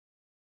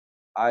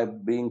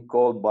 I've been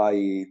called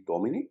by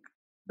Dominic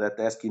that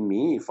asking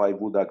me if I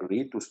would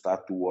agree to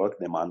start to work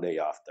the Monday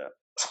after.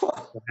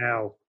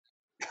 Wow.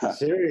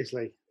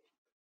 Seriously?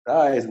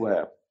 As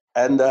well.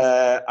 And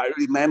I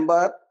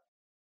remember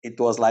it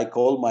was like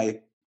all my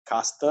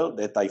castle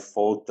that I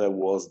thought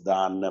was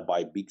done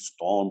by big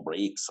stone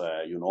bricks,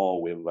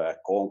 with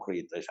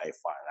concrete. I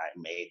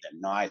made a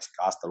nice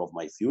castle of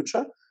my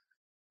future.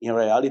 In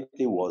reality,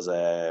 it was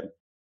a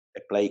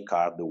play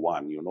card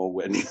one,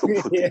 when you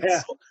put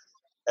it, so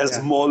a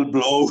small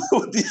blow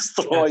would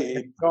destroy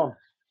it.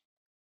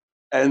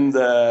 And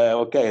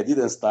I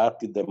didn't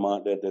start it the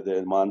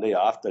Monday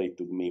after. It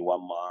took me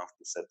 1 month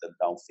to settle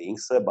down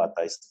things, but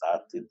I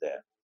started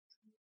there.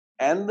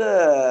 And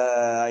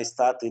I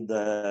started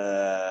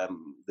the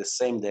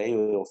same day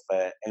of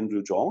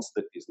Andrew Jones,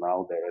 that is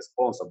now the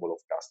responsible of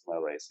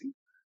customer racing.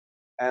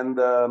 And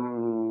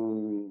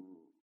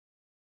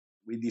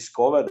we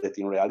discovered that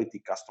in reality,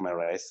 customer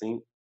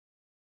racing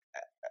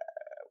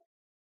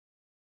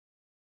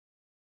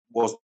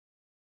was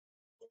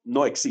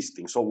not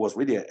existing. So it was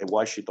really a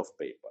white sheet of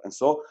paper. And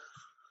so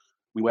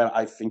we were,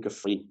 I think,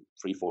 3-4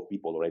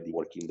 people already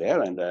working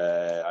there. And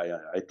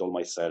I told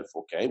myself,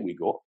 okay, we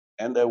go.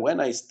 And when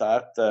I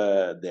start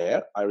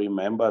there, I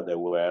remember there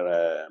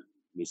were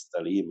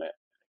Mr. Lim, a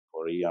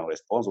Korean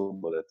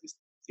responsible that is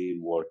still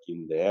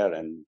working there,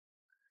 and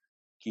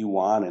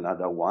K1,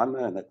 another one,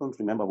 and I don't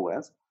remember who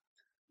else.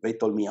 They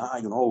told me,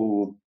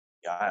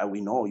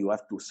 we know you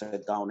have to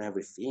set down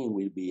everything,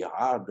 will be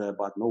hard,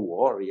 but no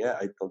worry.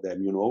 I told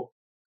them,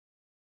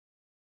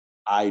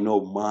 I know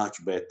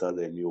much better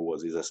than you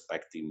what is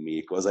expecting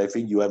me, because I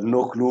think you have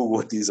no clue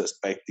what is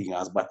expecting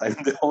us, but I'm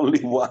the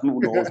only one who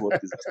knows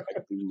what is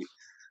expecting me.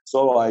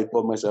 So I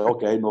told myself,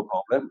 okay, no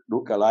problem.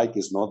 Look alike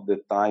is not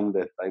the time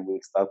that I will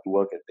start to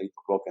work at 8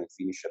 o'clock and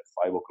finish at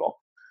 5 o'clock.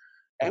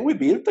 And we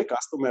built a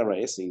customer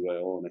racing,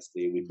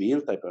 honestly.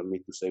 I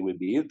permit to say we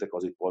built,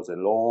 because it was a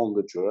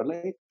long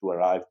journey to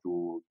arrive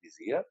to this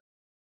year.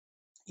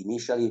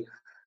 Initially,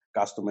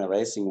 customer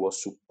racing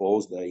was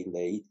supposed in the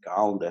heat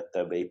count that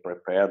they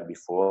prepared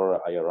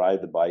before I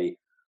arrived by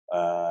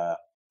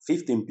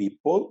 15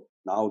 people.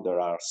 Now there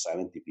are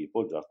 70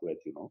 people, just to let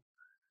you know.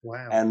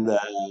 Wow. And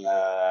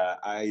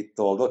I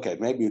thought, okay,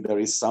 maybe there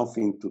is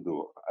something to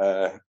do.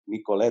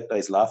 Nicoletta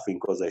is laughing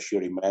because she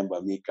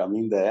remember me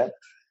coming there.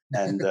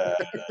 And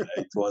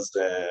it was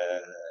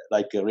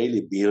like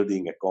really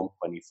building a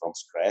company from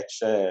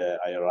scratch.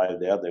 I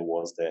arrived there. There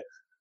was the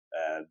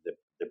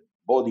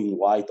body in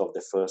white of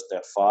the first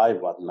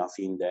F5, but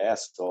nothing there.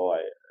 So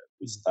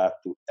we start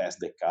to test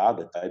the car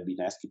that I've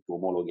been asked to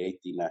homologate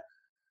in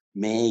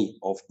May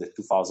of the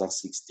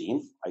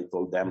 2016. I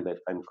told them that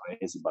I'm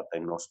crazy, but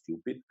I'm not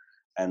stupid.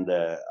 And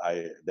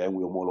then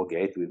we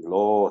homologate with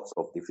lots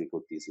of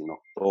difficulties in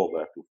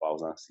October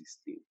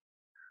 2016.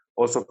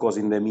 Also, because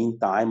in the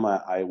meantime,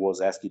 I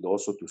was asked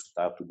also to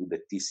start to do the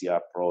TCR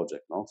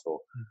project. No?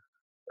 So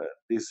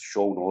this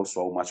showed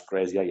also how much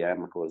crazy I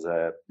am, because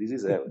this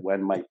is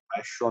when my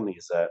passion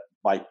is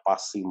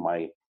bypassing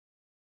my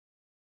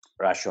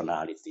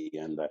rationality.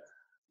 And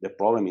the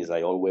problem is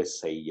I always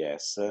say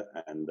yes,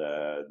 and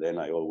then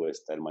I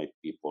always tell my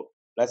people,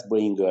 let's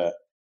bring a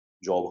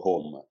job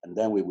home, and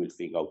then we will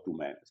think how to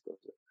manage.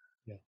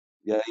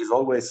 Yeah, it's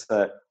always,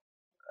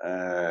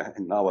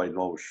 and now I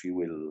know she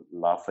will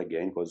laugh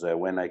again, because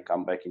when I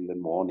come back in the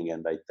morning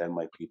and I tell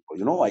my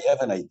people, I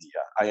have an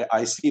idea.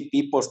 I see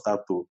people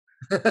start to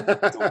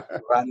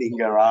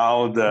running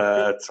around,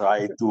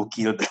 try to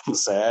kill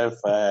themselves.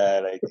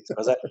 Like this.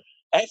 Because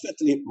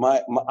actually,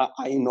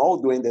 I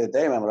know during the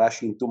day I'm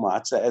rushing too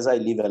much. As I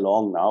live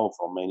alone now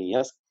for many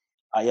years,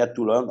 I had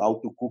to learn how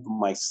to cook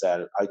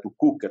myself, how to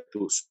cook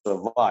to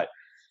survive.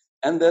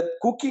 And that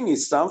cooking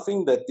is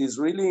something that is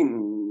really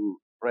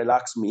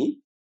relax me.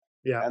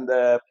 Yeah. And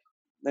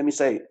let me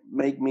say,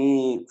 make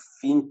me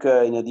think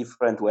in a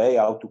different way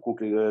how to cook,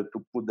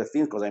 to put the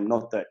things, because I'm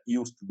not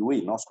used to do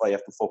it, so I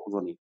have to focus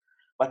on it.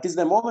 But it's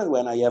the moment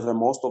when I have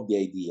most of the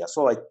idea.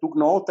 So I took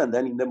note, and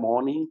then in the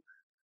morning,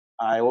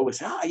 I always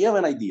say, I have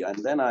an idea.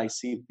 And then I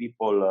see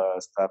people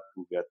start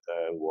to get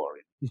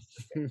worried.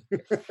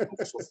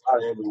 So far,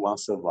 everyone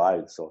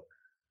survived, so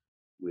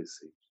we'll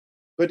see.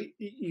 But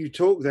you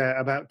talk there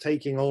about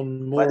taking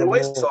on more. By the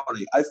way,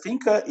 sorry, I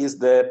think is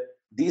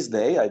this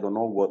day, I don't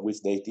know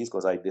which day it is,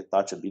 because I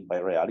detach a bit by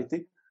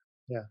reality.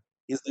 Yeah.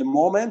 It's the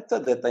moment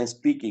that I'm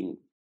speaking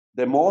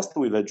the most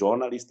with a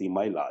journalist in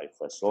my life.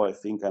 So I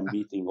think I'm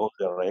beating all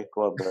the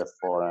record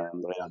for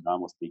Andrea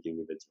Adamo speaking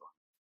with a journalist.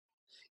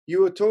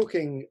 You were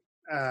talking,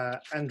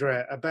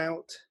 Andrea,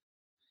 about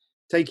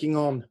taking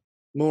on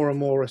more and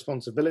more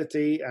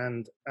responsibility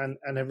and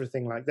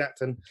everything like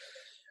that. And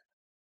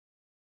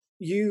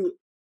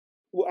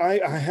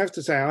I have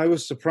to say, I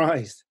was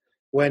surprised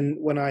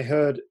when I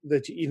heard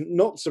that you,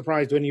 not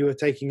surprised when you were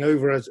taking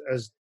over as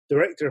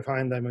director of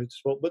Hyundai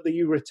Motorsport, but that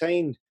you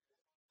retained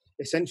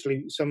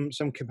essentially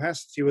some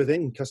capacity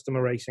within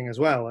customer racing as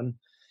well. And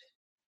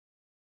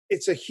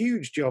it's a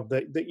huge job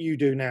that you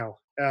do now,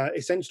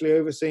 essentially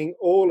overseeing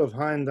all of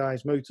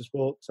Hyundai's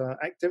motorsport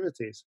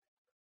activities.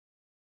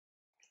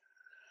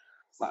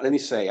 But let me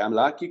say, I'm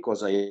lucky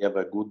because I have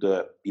a good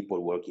people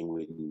working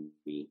with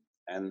me,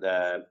 and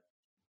the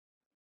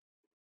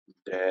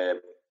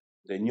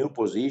new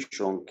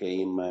position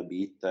came a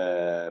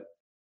bit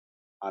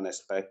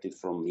unexpected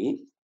from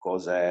me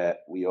because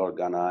we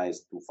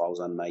organized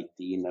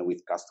 2019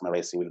 with customer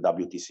racing with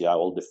WTCR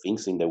all the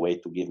things in the way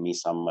to give me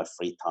some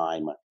free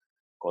time,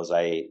 because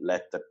I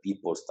let the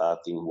people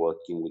starting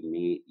working with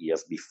me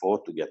years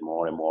before to get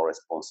more and more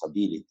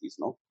responsibilities,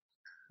 no?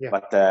 Yeah.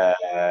 But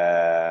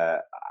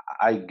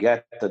I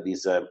get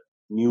this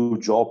new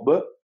job,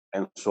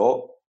 and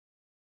so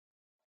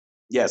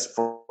yes,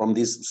 from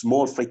this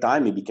small free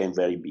time, it became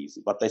very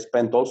busy. But I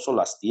spent also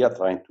last year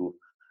trying to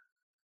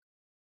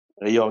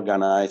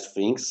reorganize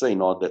things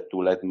in order to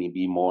let me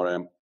be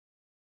more,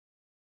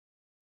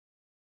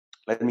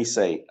 let me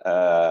say,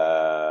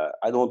 I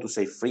don't want to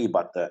say free,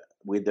 but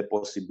with the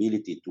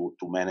possibility to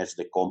manage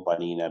the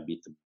company in a bit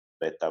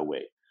better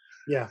way.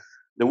 Yeah.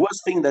 The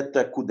worst thing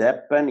that could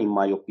happen, in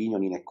my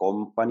opinion, in a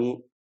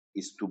company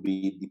is to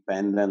be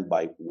dependent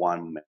by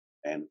one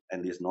man,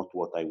 and it's not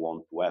what I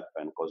want to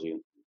happen, because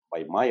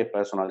by my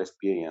personal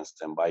experience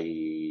and by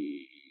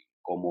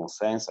common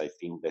sense, I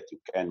think that you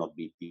cannot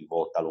be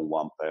pivotal on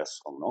one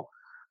person, no?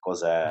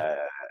 Because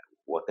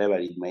whatever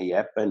it may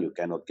happen, you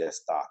cannot get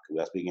stuck. We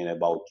are speaking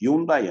about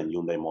Hyundai and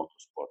Hyundai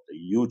Motorsport, a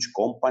huge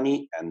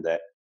company and a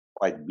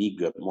quite big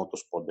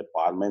motorsport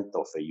department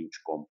of a huge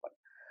company.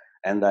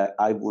 And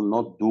I will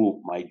not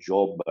do my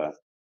job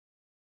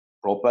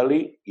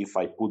properly if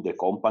I put the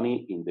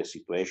company in the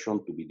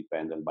situation to be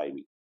dependent by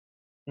me.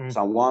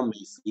 Someone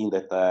may think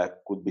that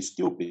could be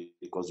stupid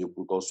because you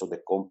put also the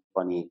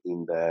company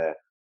in the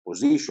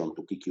position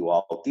to kick you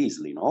out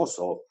easily, no?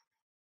 So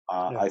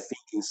I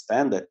think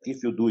instead that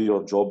if you do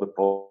your job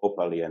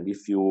properly and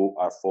if you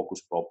are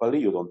focused properly,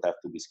 you don't have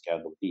to be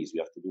scared of this.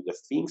 You have to do the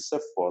things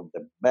for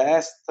the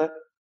best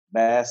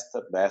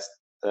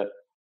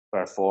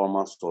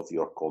performance of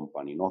your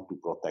company, not to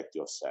protect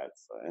yourself.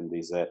 And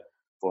this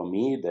for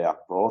me, the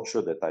approach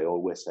that I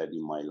always had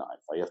in my life.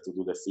 I have to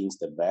do the things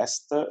the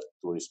best to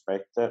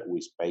respect who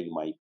is paying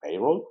my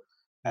payroll,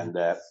 and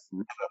never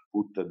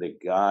put the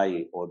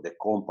guy or the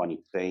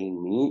company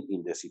paying me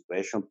in the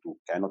situation to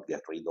cannot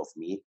get rid of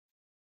me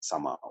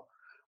somehow,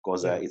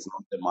 because it's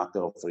not a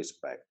matter of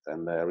respect.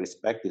 And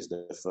respect is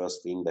the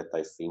first thing that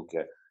I think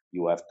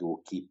you have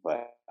to keep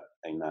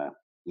in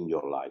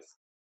your life.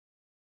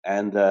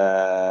 And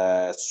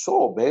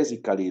so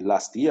basically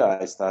last year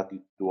I started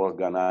to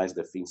organize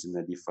the things in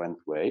a different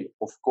way.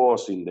 Of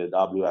course, in the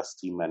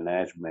WRC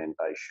management,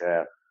 I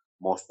share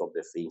most of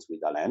the things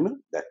with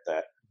Alain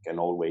that can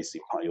always,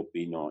 in my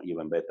opinion,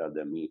 even better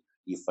than me.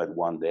 If at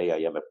one day I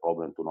have a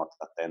problem to not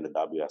attend the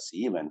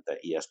WRC event,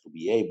 he has to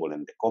be able,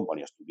 and the company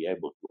has to be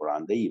able to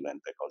run the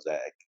event, because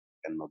it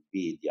cannot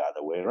be the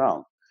other way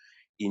around.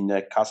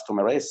 In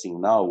customer racing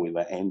now with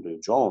Andrew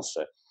Jones,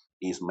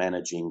 is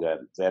managing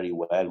very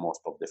well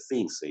most of the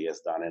things. He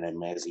has done an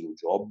amazing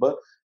job,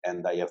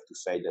 and I have to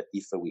say that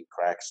if we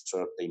crack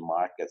certain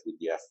markets with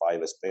the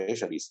F5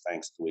 especially, it's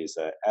thanks to his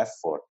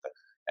effort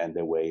and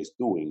the way he's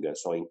doing.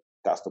 So in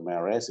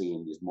customer racing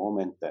in this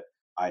moment,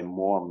 I'm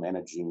more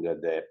managing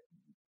the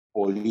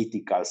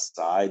political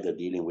side,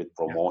 dealing with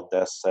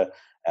promoters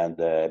and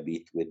a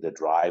bit with the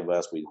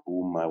drivers with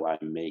whom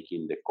I'm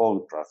making the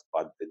contracts,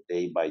 but the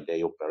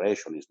day-by-day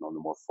operation is not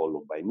more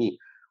followed by me.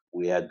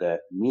 We had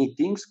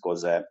meetings,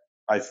 because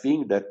I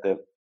think that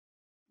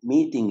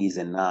meeting is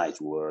a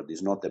nice word.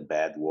 It's not a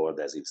bad word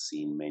as it's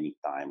seen many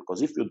times.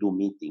 Because if you do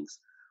meetings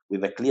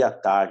with a clear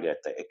target,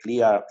 a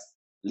clear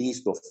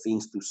list of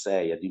things to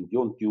say, and you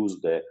don't use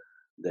the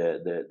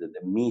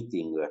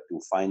meeting to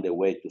find a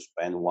way to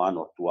spend 1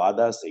 or 2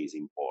 hours, is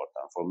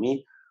important. For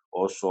me,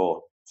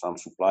 also, some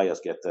suppliers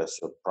get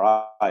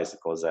surprised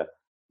because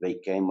they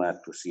came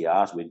to see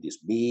us with this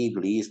big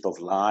list of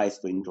slides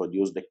to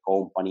introduce the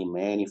company,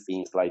 many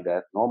things like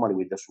that. Normally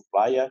with the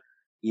supplier,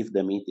 if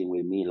the meeting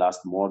with me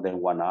lasts more than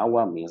 1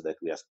 hour, means that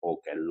we have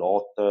spoken a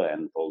lot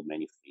and told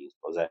many things.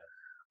 Because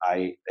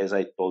as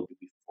I told you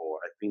before,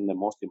 I think the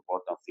most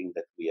important thing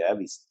that we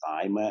have is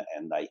time,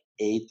 and I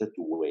hate to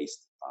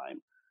waste time,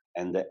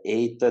 and I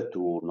hate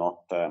to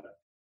not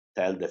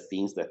tell the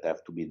things that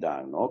have to be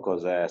done, no?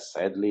 Because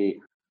sadly,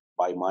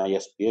 by my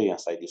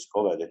experience, I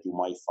discovered that you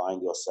might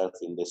find yourself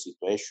in the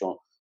situation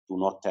to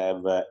not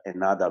have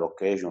another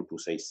occasion to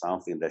say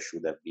something that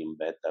should have been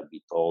better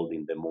be told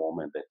in the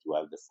moment that you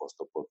have the first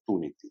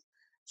opportunity.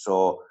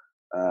 So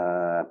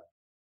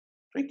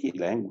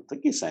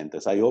tricky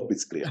sentence. I hope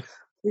it's clear.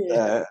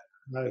 Yeah.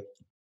 No.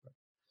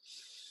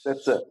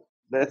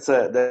 That's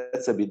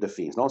a bit the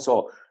thing. No?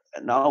 So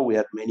now we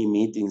have many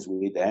meetings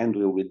with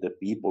Andrew, with the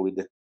people, with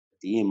the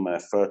team,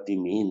 30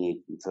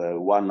 minutes,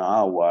 1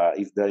 hour.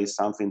 If there is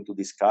something to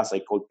discuss, I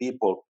call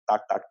people,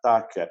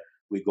 tack.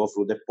 We go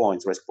through the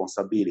points,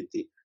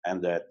 responsibility,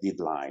 and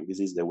deadline. This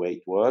is the way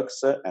it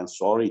works. And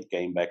sorry, it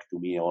came back to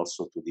me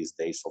also to these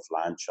days of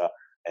Lancia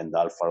and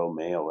Alfa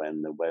Romeo.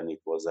 And when it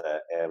was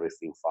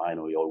everything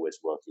fine, we always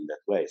work in that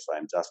way. So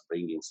I'm just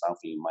bringing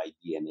something in my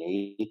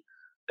DNA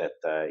that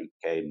it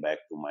came back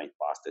to my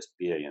past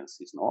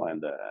experiences, no,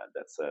 and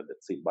that's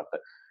it. But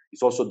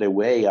it's also the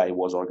way I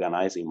was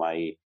organizing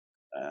my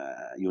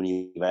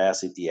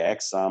university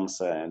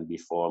exams and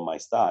before my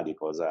study,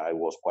 because I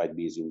was quite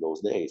busy in those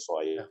days, so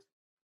I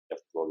have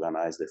to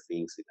organize the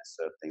things in a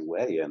certain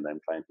way, and I'm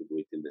trying to do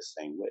it in the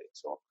same way.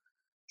 So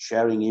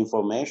sharing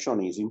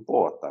information is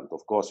important.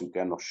 Of course, you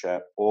cannot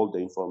share all the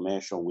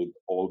information with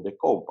all the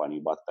company,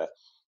 but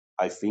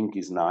I think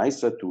it's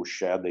nice to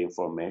share the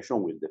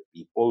information with the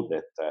people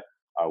that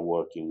are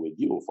working with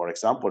you. For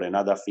example,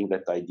 another thing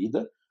that I did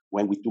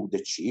when we took the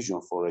decision,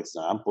 for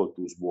example,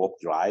 to swap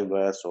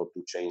drivers or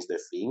to change the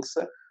things,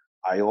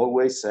 I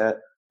always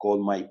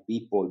call my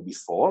people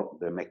before,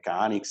 the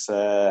mechanics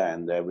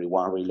and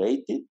everyone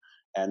related.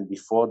 And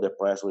before the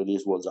press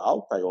release was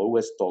out, I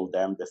always told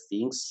them the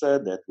things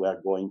that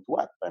were going to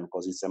happen,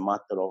 because it's a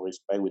matter of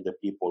respect with the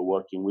people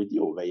working with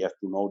you. They have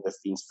to know the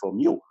things from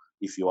you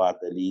if you are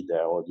the leader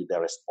or the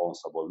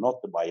responsible, not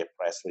by a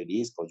press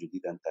release because you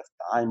didn't have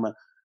time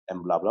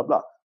and blah, blah,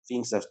 blah.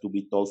 Things have to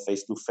be told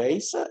face to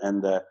face,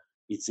 and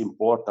it's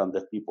important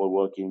that people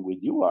working with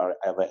you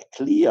have a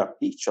clear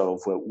picture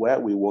of where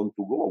we want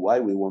to go, why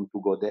we want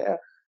to go there,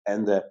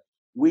 and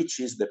which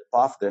is the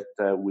path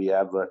that we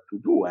have to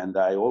do. And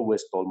I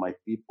always told my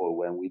people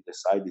when we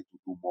decided to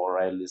do more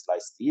rallies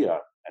last year,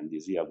 and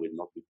this year will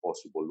not be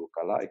possible, look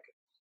alike,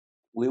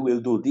 we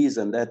will do this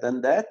and that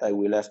and that. I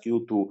will ask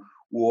you to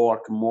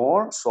work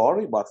more,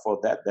 sorry, but for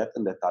that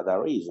and that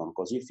other reason.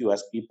 Because if you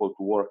ask people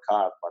to work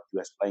hard, but you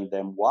explain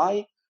them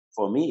why,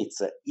 for me,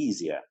 it's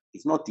easier.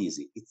 It's not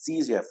easy. It's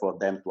easier for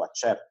them to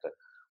accept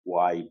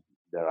why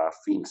there are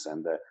things.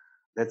 And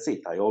that's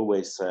it. I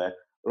always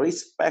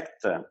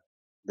respect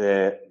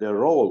the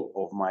role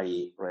of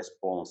my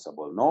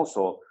responsible. No,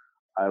 so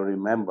I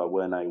remember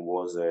when I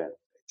was a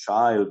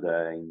child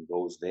in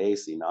those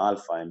days in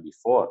Alpha and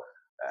before,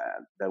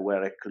 there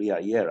were a clear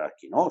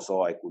hierarchy. No,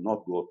 so I could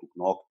not go to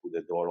knock to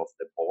the door of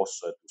the boss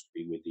to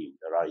speak with him.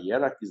 There are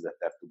hierarchies that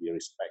have to be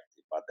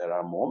respected, but there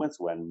are moments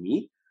when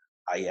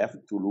I have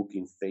to look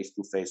in face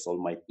to face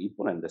all my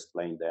people and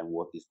explain them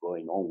what is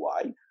going on,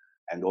 why.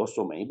 And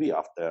also maybe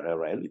after a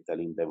rally,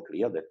 telling them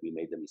clear that we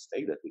made a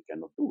mistake that we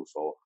cannot do.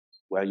 So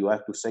where you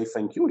have to say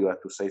thank you, you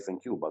have to say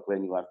thank you. But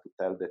when you have to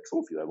tell the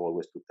truth, you have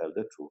always to tell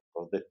the truth.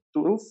 Because the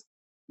truth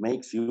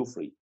makes you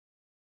free.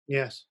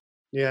 Yes.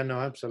 Yeah, no,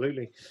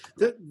 absolutely.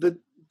 The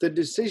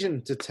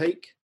decision to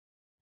take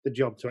the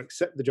job, to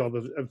accept the job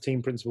of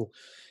team principal,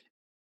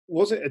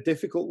 was it a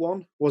difficult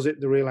one? Was it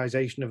the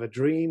realization of a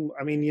dream?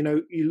 I mean, you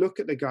look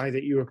at the guy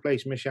that you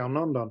replaced, Michel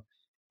Nondon,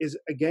 is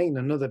again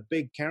another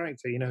big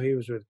character. He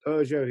was with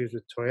Peugeot, he was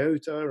with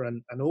Toyota,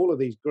 and all of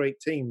these great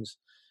teams.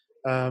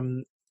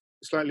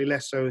 Slightly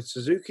less so with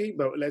Suzuki,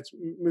 but let's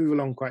move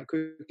along quite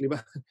quickly.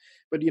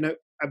 But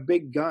a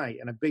big guy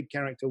and a big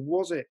character.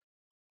 Was it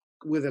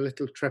with a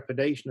little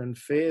trepidation and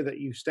fear that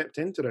you stepped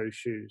into those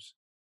shoes?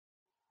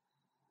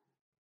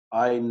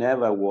 I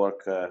never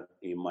work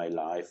in my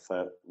life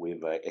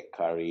with a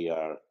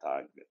career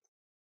target.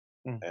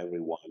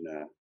 Everyone,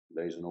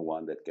 there is no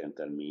one that can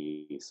tell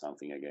me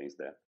something against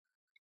that.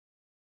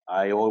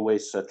 I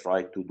always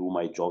try to do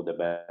my job the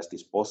best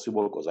as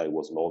possible because I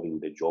was loving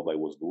the job I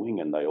was doing,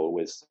 and I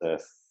always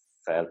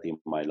felt in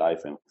my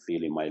life and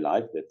feel in my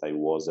life that I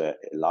was a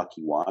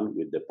lucky one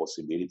with the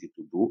possibility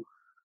to do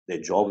the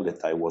job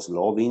that I was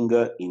loving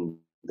in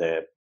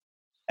the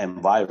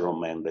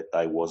environment that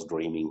I was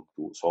dreaming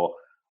to. So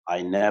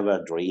I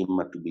never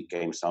dreamed to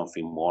become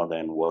something more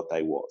than what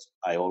I was.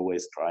 I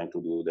always trying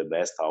to do the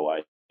best how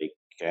I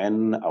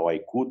can, how I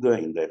could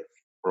in the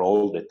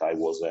role that I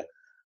was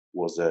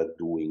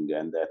doing,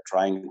 and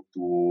trying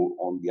to,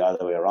 on the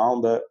other way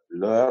around,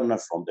 learn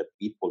from the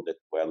people that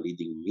were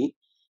leading me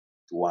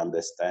to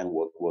understand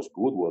what was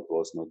good, what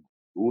was not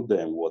good,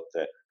 and what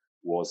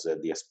was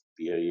the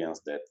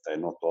experience that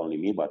not only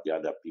me but the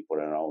other people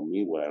around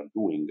me were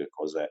doing.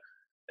 Because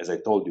as I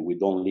told you, we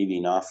don't live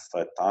enough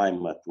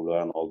time to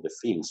learn all the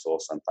things. So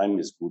sometimes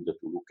it's good to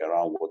look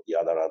around what the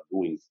other are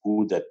doing,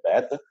 good and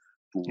bad,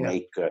 to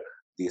make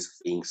these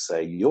things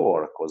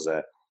your. Because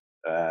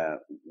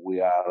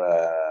we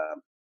are,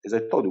 as I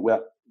told you,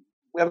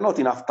 we have not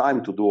enough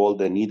time to do all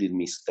the needed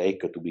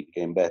mistake to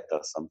become better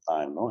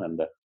sometime, no? And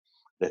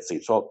that's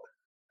it. So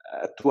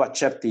to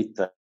accept it,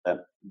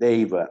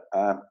 Dave,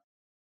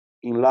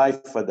 in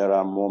life, there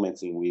are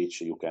moments in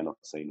which you cannot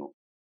say no.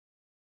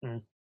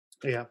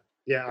 Yeah,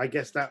 I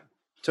guess that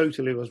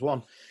totally was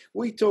one.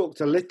 We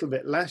talked a little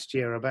bit last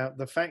year about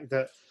the fact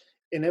that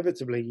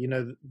inevitably,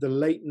 the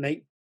late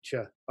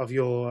nature of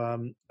your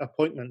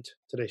appointment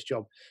to this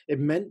job, it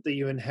meant that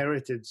you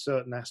inherited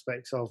certain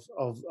aspects of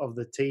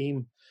the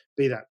team,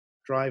 be that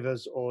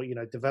drivers or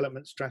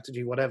development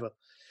strategy, whatever.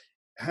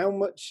 How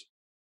much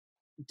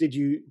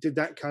did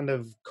that kind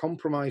of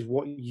compromise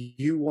what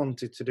you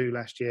wanted to do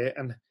last year,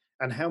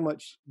 and how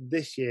much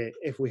this year,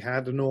 if we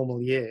had a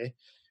normal year,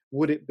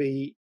 would it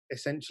be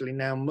essentially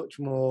now much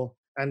more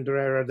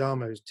Andrea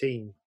Adamo's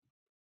team?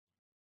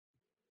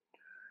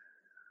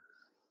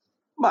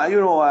 But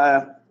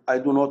I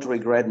do not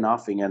regret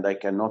nothing, and I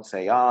cannot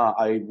say,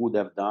 I would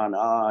have done,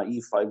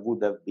 if I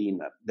would have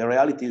been. The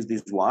reality is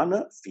this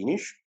one,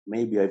 finish.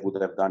 Maybe I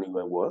would have done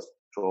even worse.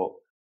 So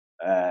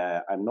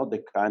I'm not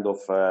the kind of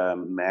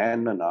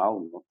man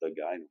now, not the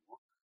guy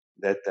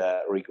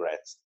that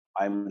regrets.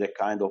 I'm the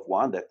kind of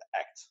one that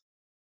acts.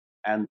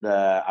 And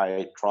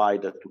I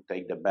tried to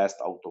take the best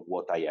out of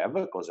what I have,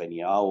 because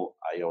anyhow,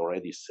 I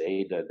already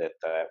said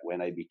that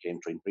when I became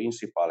team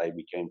principal, I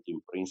became team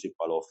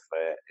principal of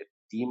a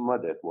team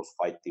that was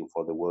fighting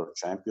for the World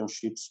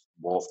Championships,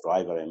 both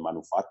driver and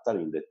manufacturer,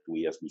 in the 2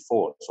 years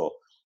before. So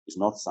it's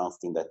not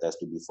something that has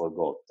to be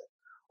forgotten.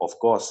 Of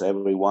course,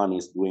 everyone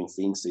is doing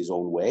things his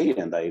own way,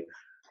 and I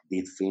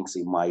did things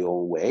in my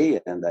own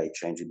way, and I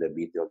changed a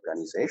bit the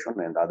organization,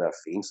 and other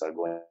things are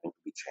going to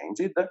be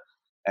changed.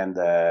 And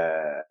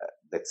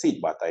that's it.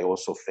 But I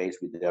also face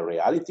with the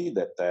reality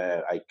that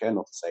I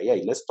cannot say,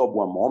 hey, let's stop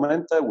one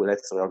moment,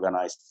 let's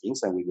reorganize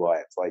things and we go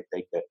ahead. So I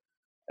take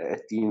a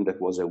team that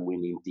was a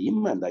winning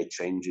team and I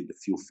changed a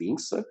few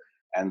things,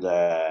 and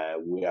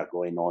we are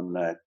going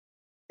on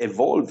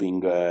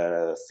evolving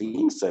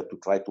things to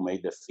try to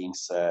make the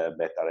things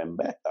better and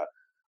better.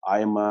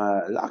 I'm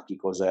lucky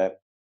because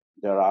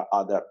there are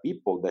other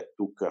people that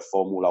took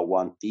Formula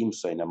One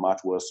teams in a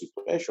much worse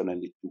situation,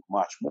 and it took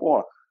much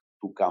more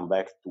to come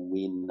back to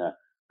win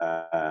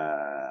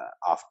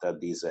after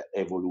this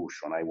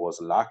evolution. I was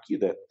lucky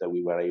that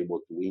we were able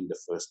to win the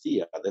first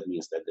year. That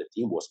means that the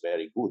team was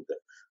very good.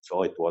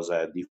 So it was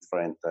a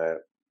different.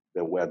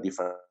 There were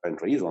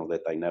different reasons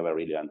that I never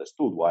really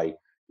understood why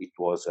it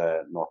was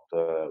not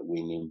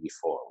winning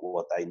before.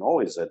 What I know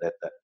is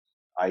that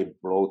I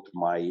brought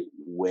my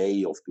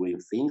way of doing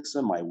things,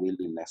 my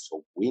willingness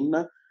of win,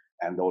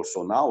 and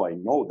also now I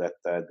know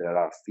that there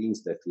are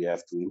things that we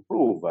have to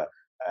improve.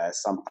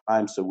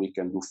 Sometimes we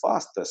can do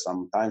faster,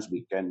 sometimes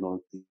we cannot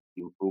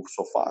improve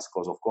so fast,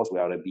 because of course we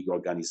are a big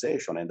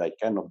organization, and I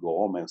cannot go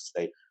home and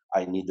say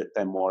I need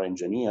 10 more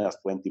engineers,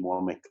 20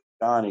 more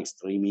mechanics,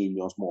 3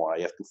 million more.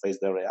 I have to face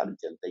the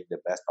reality and take the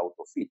best out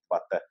of it.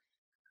 But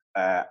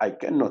I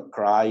cannot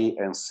cry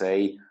and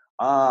say,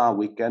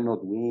 we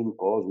cannot win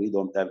because we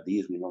don't have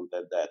this, we don't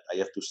have that. I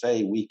have to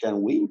say we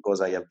can win because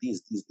I have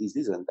this,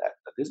 and that.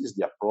 This is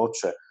the approach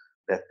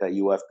that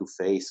you have to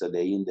face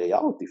day in, day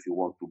out if you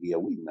want to be a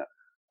winner.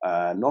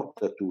 Not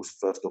to,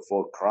 first of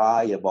all,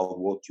 cry about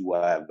what you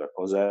have,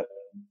 because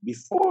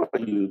before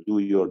you do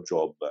your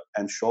job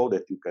and show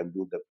that you can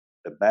do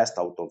the best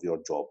out of your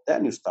job,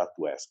 then you start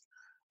to ask.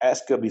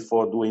 Ask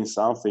before doing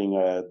something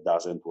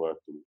doesn't work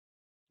to me.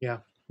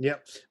 Yeah.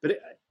 But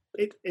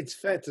it's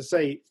fair to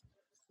say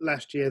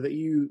last year that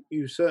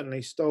you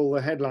certainly stole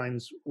the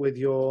headlines with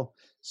your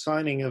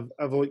signing of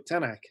Oyt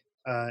Tanak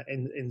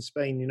in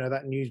Spain.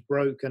 That news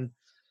broke, and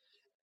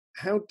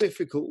how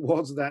difficult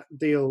was that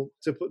deal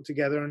to put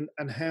together,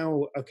 and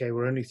how, okay,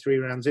 we're only 3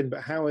 rounds in,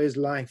 but how is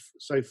life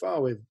so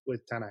far with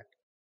Tanak?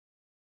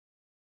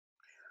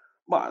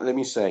 Well, let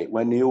me say,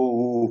 when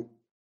you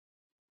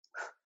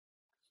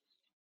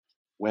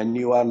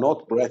are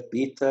not Brad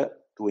Pitt,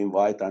 to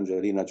invite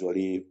Angelina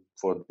Jolie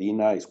for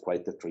dinner is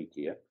quite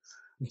tricky.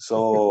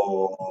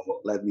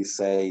 So let me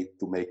say,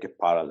 to make a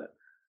parallel,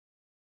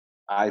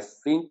 I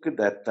think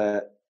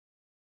that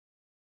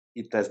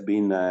it has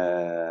been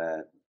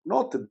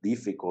not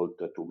difficult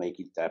to make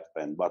it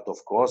happen, but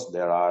of course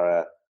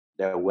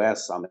there were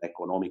some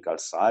economical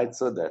sides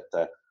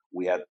that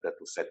we had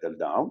to settle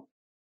down.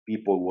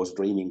 People was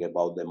dreaming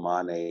about the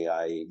money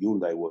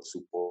Hyundai was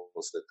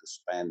supposed to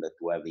spend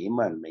to have him,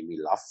 and made me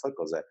laugh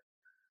because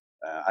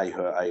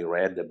I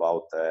read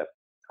about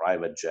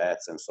private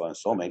jets and so on.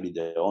 So maybe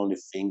the only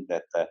thing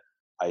that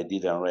I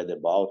didn't read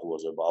about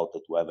was about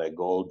to have a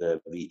gold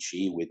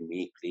VC with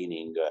me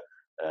cleaning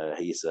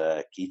his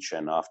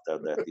kitchen after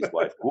that his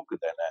wife cooked,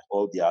 and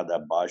all the other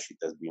bullshit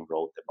has been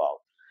wrote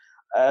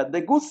about.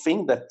 The good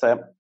thing that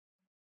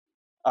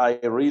I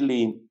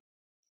really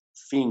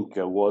think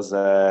was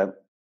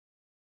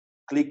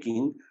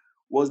clicking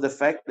was the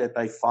fact that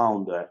I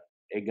found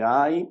a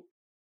guy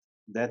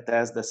that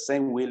has the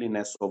same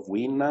willingness of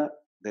win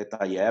that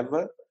I have,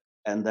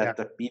 and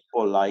that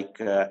people like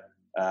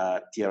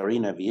Thierry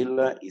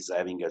Neuville is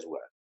having as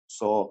well.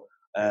 So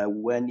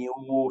when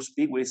you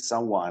speak with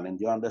someone and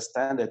you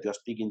understand that you're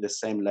speaking the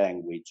same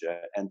language,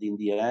 and in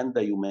the end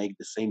you make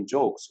the same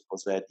jokes,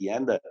 because at the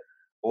end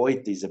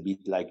Oit is a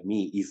bit like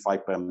me, if I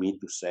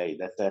permit to say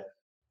that.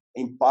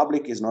 In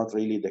public is not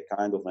really the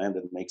kind of man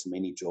that makes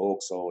many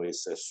jokes or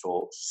is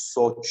so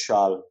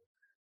social,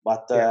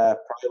 but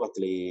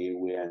privately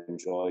we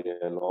enjoy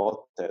a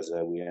lot, as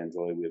we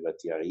enjoy with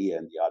Thierry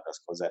and the others,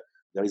 because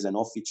there is an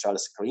official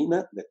screen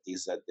that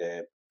is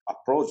the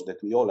approach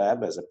that we all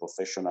have as a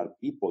professional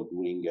people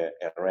doing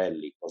a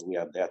rally, because we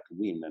are there to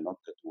win and not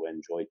to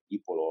enjoy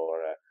people or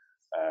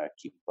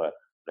keep,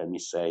 let me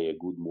say, a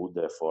good mood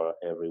for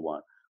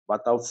everyone.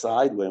 But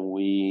outside, when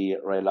we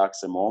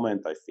relax a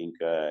moment, I think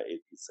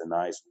it's a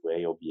nice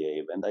way of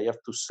behave. And I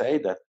have to say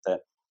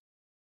that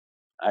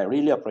I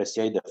really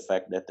appreciate the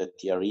fact that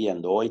Thierry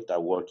and Oit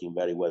are working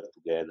very well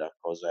together,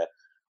 because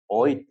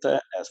Oit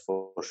has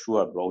for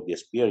sure brought the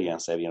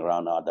experience, having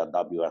run other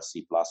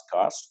WRC Plus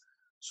cars.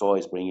 So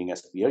he's bringing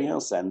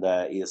experience and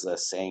is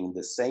saying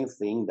the same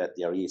thing that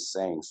Thierry is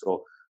saying.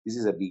 So this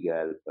is a big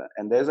help.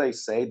 And as I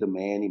said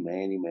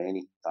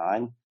many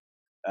times,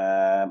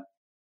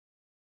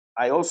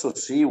 I also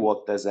see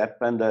what has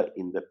happened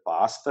in the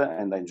past,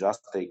 and I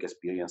just take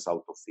experience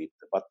out of it.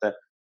 But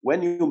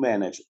when you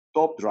manage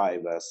top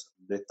drivers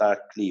that are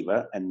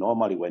clever, and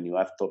normally when you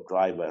have top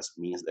drivers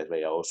means that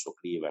they are also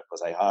clever,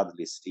 because I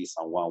hardly see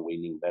someone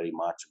winning very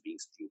much being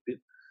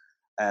stupid,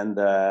 and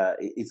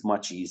it's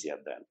much easier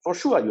then. For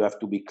sure, you have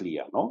to be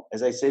clear, no?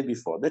 As I said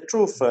before, the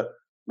truth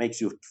makes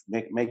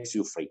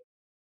you free.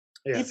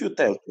 Yeah. If you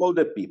tell all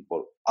the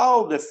people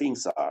how the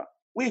things are,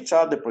 which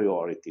are the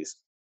priorities,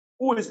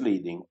 who is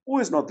leading, who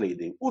is not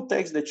leading, who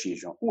takes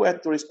decision, who has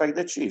to respect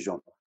decision,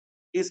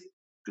 is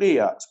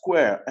clear,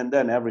 square, and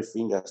then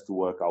everything has to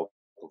work out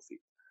of it.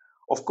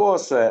 Of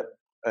course, a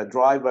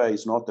driver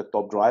is not a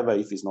top driver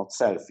if he's not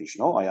selfish.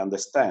 No, I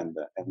understand.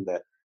 And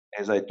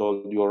as I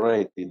told you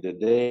already, the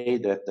day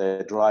that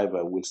a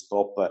driver will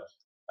stop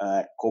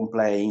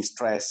complaining,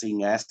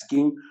 stressing,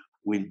 asking,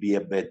 will be a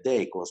bad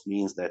day, because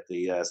means that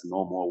he has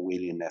no more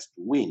willingness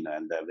to win,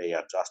 and they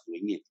are just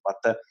doing it.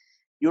 But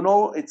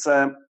it's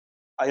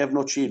I have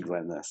no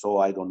children, so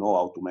I don't know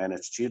how to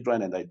manage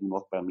children, and I do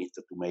not permit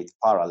to make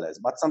parallels.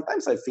 But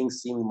sometimes I think,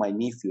 seeing my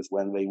nephews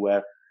when they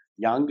were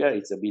younger,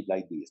 it's a bit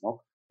like this,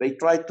 no? They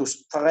try to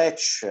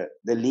stretch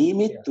the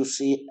limit to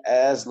see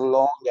as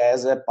long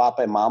as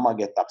Papa and Mama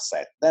get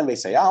upset. Then they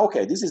say,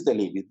 okay, this is the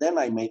limit. Then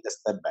I made a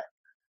step back.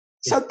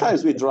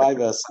 Sometimes with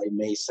drivers, I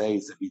may say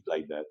it's a bit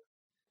like that.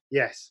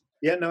 Yes.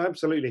 Yeah, no,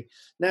 absolutely.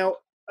 Now,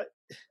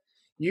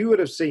 you would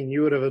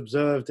have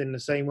observed in the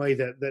same way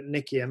that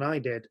Nicky and I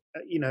did,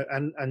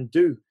 and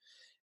do.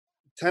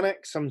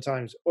 Tanak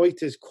sometimes,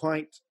 Oit is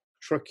quite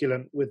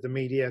truculent with the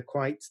media,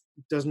 quite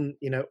doesn't,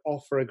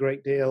 offer a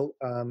great deal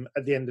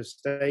at the end of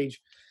stage.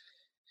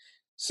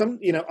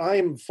 I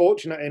am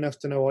fortunate enough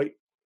to know Oit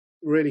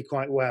really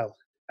quite well.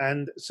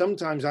 And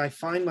sometimes I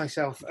find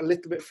myself a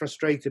little bit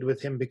frustrated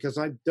with him, because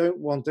I don't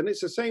want, and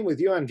it's the same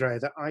with you, Andrea,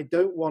 that I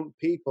don't want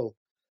people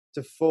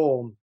to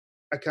form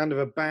a kind of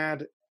a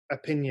bad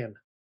opinion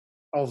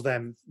of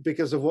them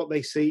because of what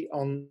they see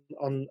on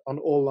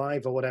All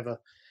Live or whatever.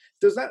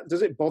 Does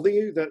it bother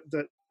you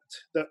that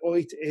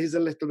Oit is a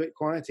little bit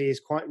quiet? He is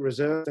quite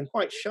reserved and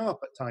quite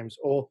sharp at times,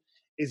 or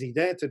is he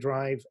there to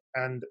drive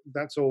and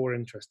that's all we're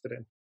interested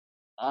in?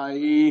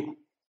 I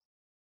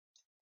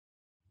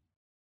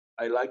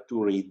like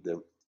to read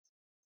them,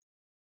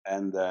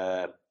 and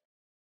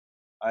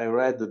I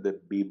read the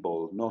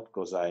Bible not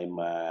because I'm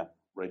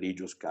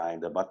religious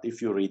kind, but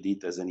if you read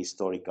it as an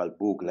historical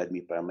book, let me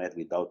permit,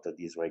 without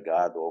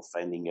disregard or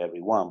offending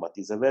everyone, but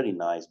it's a very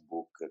nice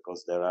book,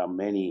 because there are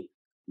many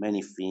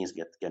things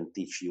that can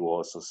teach you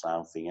also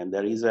something. And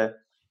there is a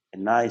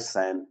nice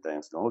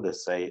sentence, no, they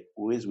say,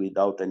 who is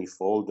without any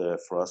fault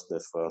thrust the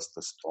first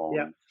stone.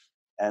 Yeah.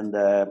 And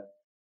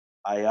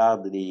I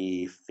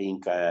hardly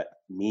think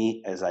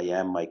me as I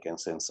am, I can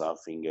say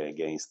something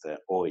against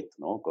Oit,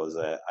 no? Because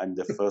I'm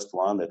the first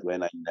one that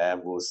when I'm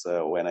nervous,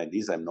 when I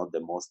this, I'm not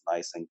the most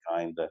nice and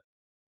kind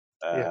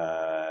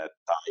type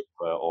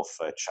of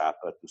chap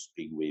to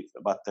speak with.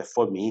 But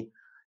for me,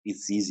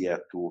 it's easier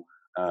to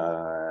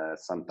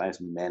sometimes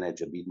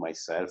manage a bit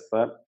myself.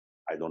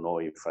 I don't know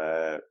if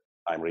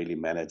I really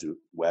manage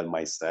well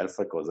myself,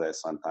 because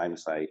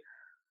sometimes I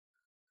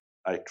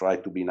try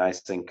to be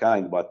nice and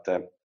kind, but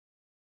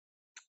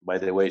by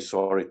the way,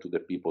 sorry to the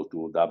people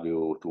to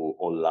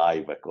All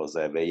Live, because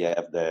they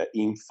have the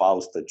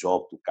infaust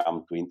job to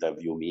come to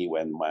interview me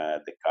when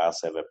the cars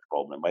have a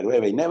problem. By the way,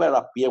 they never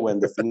appear when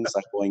the things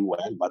are going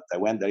well, but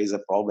when there is a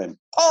problem,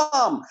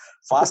 boom,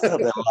 faster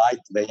than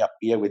light, they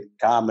appear with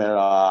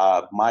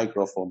camera,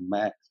 microphone,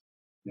 but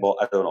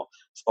I don't know.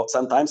 So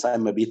sometimes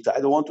I'm a bit,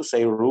 I don't want to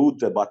say rude,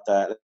 but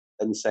let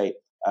me say,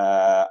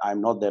 I'm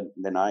not the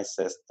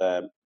nicest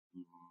man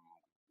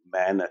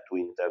to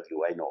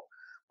interview, I know.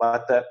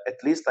 But at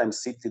least I'm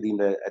sitting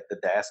at the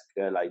desk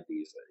like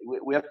this.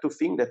 We have to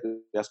think that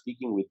we are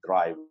speaking with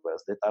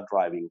drivers that are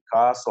driving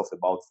cars of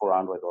about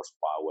 400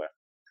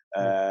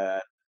 horsepower,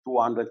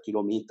 200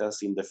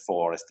 kilometers in the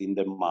forest, in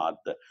the mud,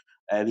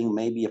 having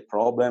maybe a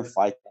problem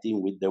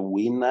fighting with the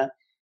wind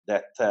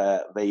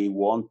that they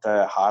want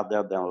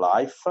harder than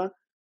life.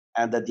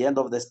 And at the end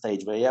of the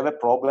stage, they have a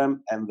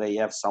problem, and they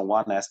have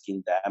someone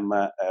asking them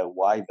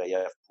why they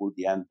have pulled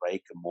the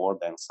handbrake more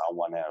than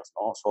someone else.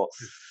 No? So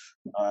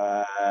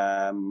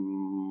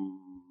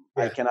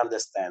I can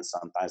understand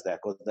sometimes that,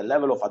 because the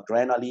level of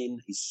adrenaline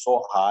is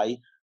so high,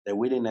 the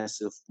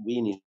willingness of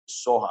win is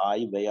so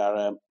high. They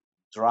are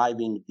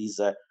driving these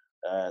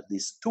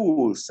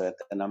tools at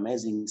an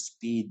amazing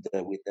speed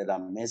with an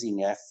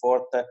amazing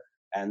effort.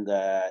 And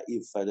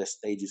if the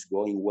stage is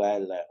going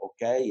well,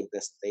 okay. If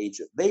the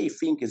stage they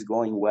think is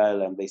going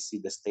well and they see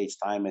the stage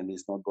time and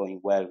it's not going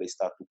well, they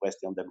start to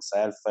question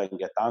themselves and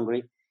get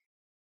angry.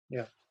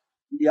 Yeah.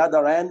 On the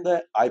other hand,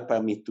 I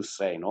permit to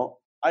say, no,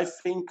 I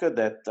think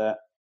that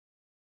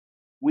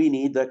we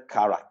need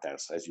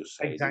characters, as you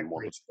say, in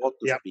motorsport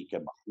to speak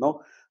about.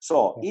 No,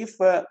 so if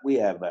we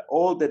have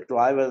all the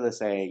drivers that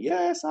say,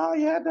 "Yes, I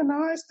had a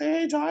nice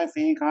stage. I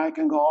think I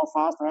can go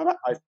faster,"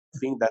 I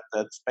think that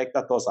the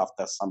spectators,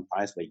 after some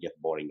time, they get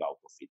boring out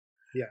of it.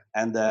 Yeah.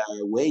 And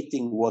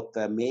waiting what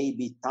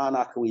maybe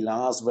Tanak will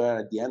answer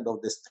at the end of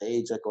the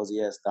stage because he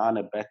has done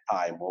a bad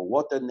time, or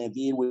what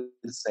Neville will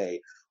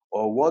say,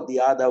 or what the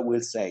other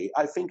will say.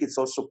 I think it's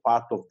also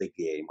part of the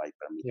game, I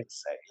permit to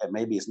say.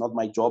 Maybe it's not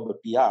my job,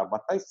 PR,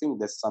 but I think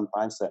that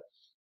sometimes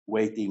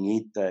waiting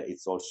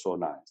it's also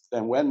nice.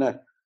 And when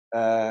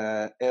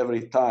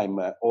every time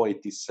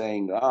it is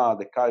saying,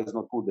 the car is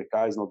not good,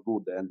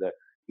 and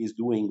he's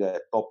doing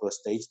top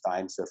stage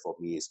times, for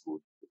me is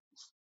good.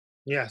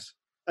 Yes.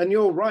 And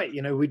you're right,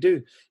 we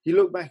do. You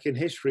look back in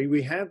history,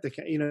 we had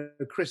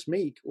Chris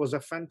Meek was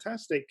a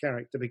fantastic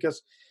character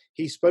because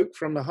he spoke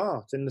from the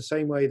heart in the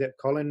same way that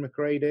Colin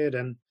McRae did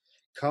and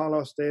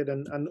Carlos did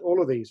and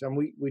all of these. And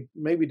we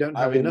maybe don't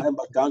have enough. I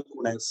remember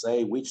Cancunen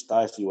say which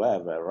tires you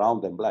have,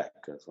 round and black.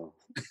 So.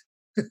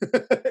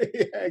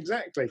 Yeah,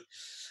 exactly.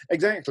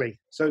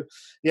 So,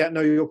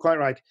 no, you're quite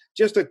right.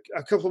 Just a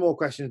couple more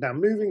questions now.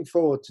 Moving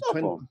forward to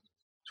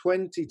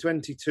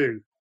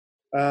 2022,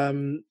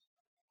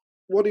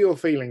 what are your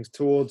feelings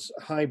towards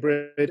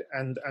hybrid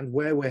and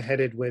where we're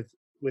headed with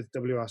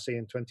WRC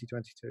in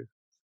 2022?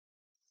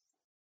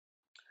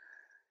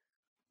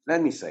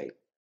 Let me say,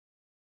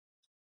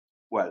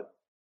 well,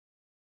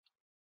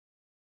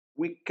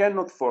 we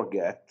cannot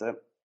forget,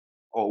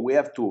 or we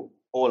have to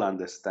all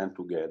understand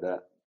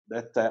together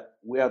that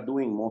we are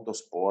doing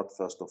motorsport,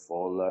 first of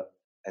all,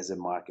 as a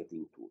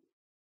marketing tool.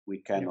 We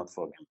cannot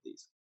forget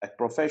this. At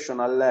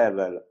professional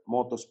level,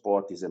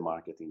 motorsport is a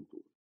marketing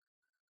tool.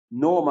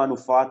 No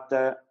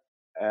manufacturer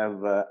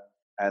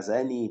has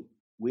any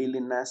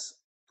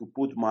willingness to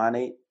put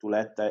money to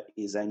let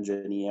his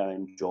engineer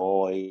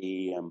enjoy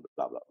and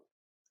blah, blah, blah.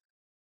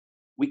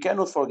 We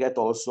cannot forget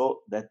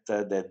also that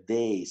the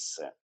days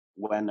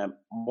when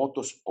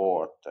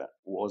motorsport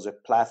was a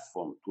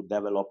platform to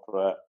develop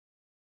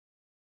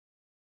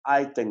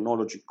high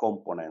technology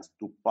components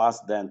to pass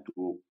them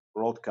to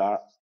road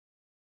car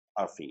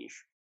are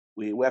finished.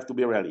 We have to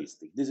be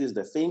realistic. This is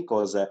the thing,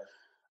 because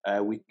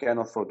we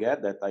cannot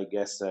forget that I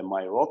guess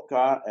my road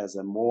car has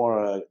a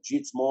more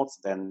JIT modes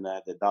than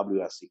the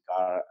WRC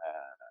car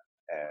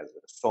has.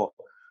 So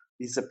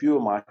it's a pure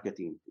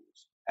marketing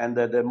tools. And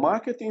the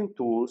marketing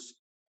tools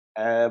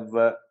have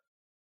to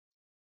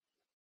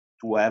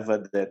have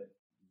the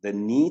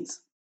need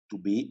to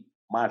be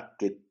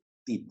marketed.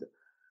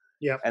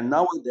 Yeah. And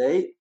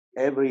nowadays,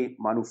 every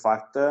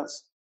manufacturer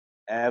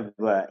have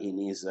in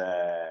his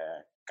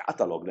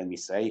catalog, let me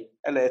say,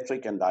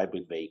 electric and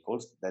hybrid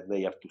vehicles that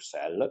they have to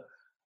sell.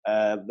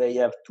 They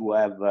have to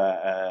have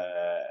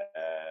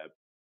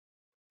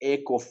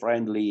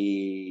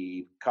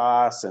eco-friendly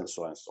cars and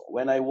so on. So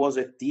when I was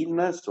a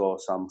teen, so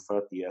some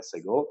 30 years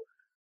ago,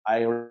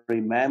 I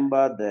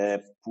remember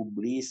the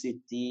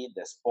publicity,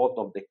 the spot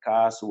of the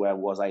cars where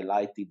was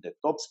highlighted the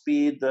top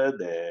speed,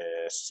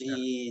 the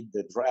seat,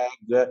 the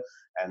drag,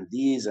 and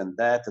this and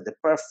that. The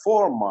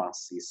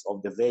performances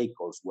of the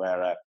vehicles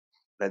were,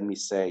 let me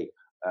say,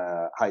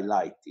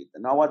 highlighted.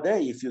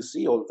 Nowadays, if you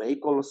see, all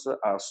vehicles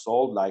are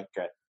sold like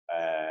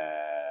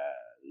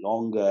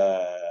long,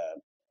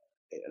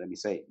 let me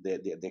say,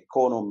 the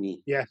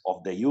economy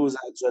of the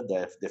usage,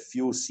 the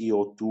few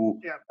CO2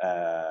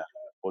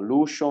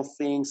 pollution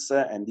things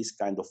and this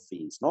kind of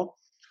things, no?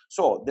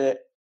 So the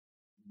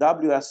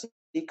WRC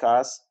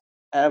cars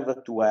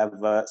have to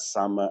have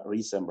some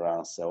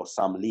resemblance or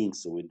some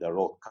links with the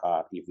road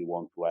car if we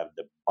want to have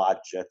the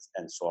budget,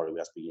 and sorry, we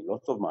are spending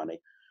lots of money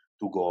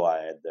to go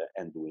ahead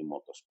and doing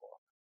motorsport.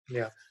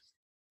 Yeah.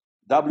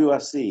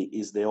 WRC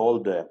is the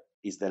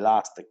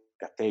last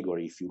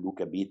category, if you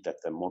look a bit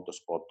at the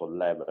motorsport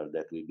level,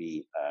 that will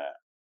be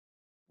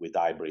with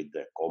hybrid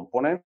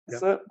components,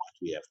 but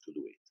we have to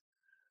do it.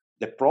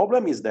 The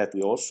problem is that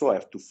we also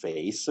have to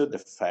face the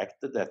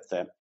fact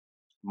that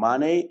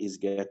money is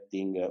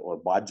getting, or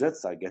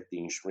budgets are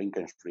getting shrink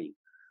and shrink.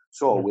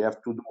 So we have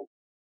to do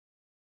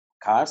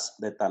cars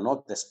that are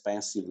not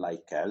expensive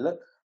like hell,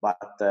 but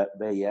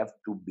they have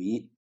to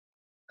be,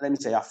 let me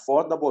say,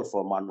 affordable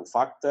for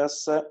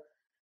manufacturers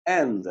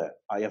And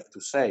I have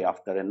to say,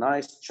 after a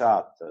nice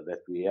chat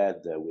that we had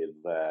with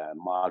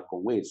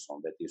Malcolm Wilson,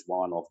 that is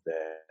one of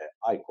the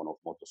icon of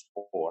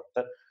motorsport,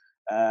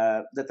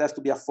 that has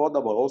to be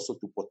affordable also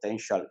to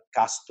potential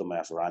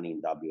customers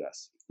running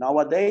WRC.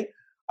 Nowadays,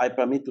 I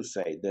permit to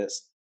say this,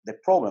 the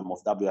problem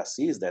of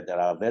WRC is that there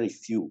are very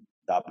few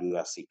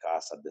WRC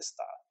cars at the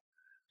start.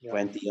 Yeah.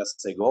 20 years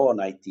ago,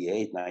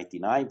 98,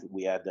 99,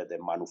 we had the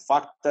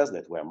manufacturers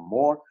that were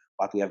more,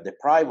 but we have the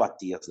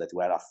privateers that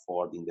were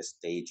affording the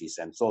stages.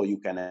 And so you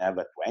can have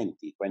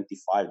 20,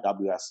 25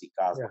 WRC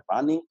cars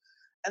running.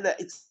 And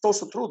it's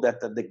also true that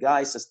the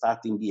guys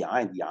starting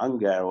behind,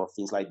 younger or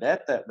things like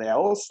that, they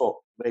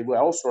were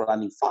also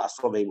running fast.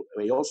 So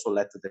they also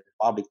let the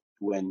public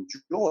to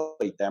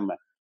enjoy them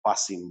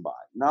passing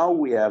by. Now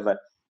we have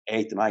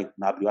 8, 9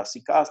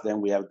 WRC cars.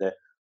 Then we have the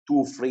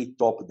 2, 3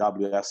 top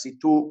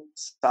WRC2,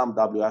 some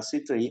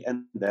WRC3,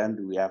 and then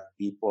we have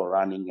people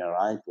running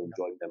around to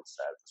enjoy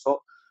themselves.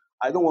 So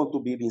I don't want to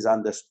be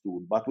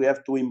misunderstood, but we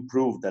have to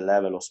improve the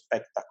level of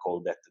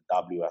spectacle that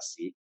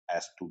WRC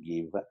has to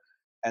give.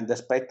 And the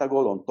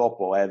spectacle, on top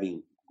of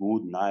having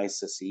good,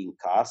 nice seeing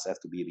cars, have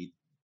to be a bit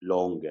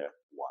longer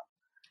one.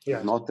 Yes.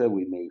 If not,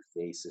 we may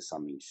face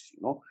some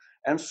issue.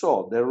 And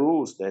so the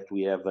rules that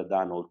we have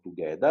done all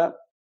together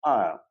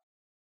are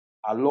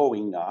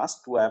allowing us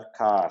to have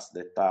cars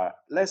that are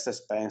less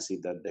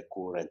expensive than the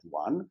current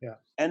one,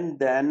 and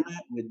then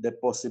with the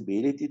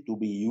possibility to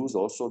be used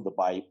also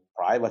by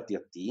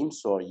privateer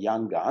teams or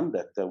young guns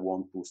that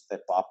want to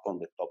step up on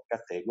the top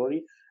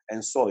category.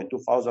 And so in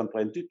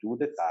 2022,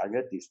 the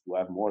target is to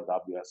have more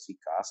WRC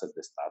cars at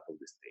the start of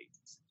the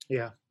stages.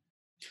 Yeah.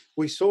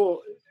 We saw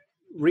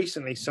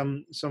recently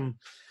some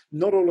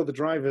not all of the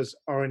drivers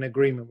are in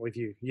agreement with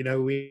you.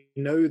 We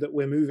know that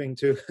we're moving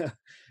to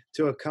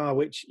to a car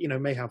which,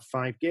 may have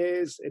 5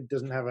 gears. It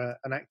doesn't have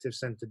an active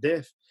center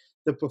diff.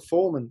 The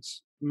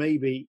performance,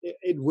 maybe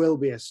it will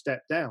be a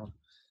step down.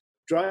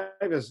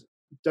 Drivers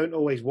don't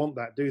always want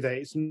that, do they?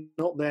 It's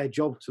not their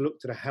job to look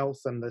to the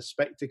health and the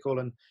spectacle,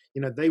 and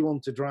they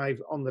want to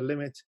drive on the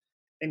limit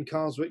in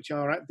cars which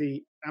are at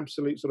the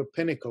absolute sort of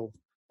pinnacle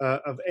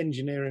of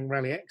engineering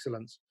rally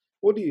excellence.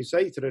 What do you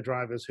say to the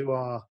drivers who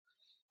are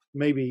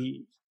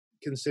maybe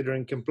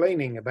considering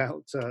complaining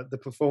about the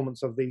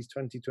performance of these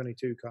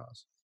 2022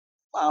 cars?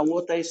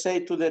 What I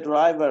say to the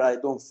driver, I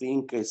don't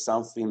think is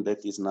something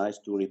that is nice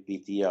to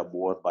repeat here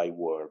word by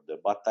word,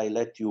 but I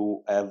let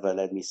you have,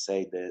 let me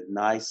say, the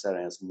nicer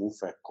and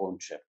smoother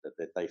concept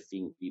that I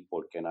think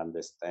people can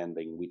understand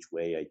in which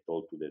way I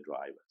told to the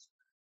drivers.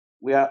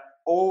 We are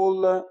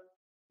all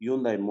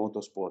Hyundai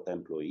Motorsport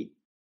employees,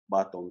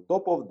 but on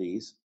top of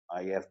this,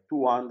 I have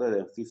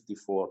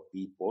 254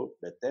 people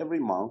that every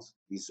month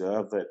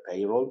deserve a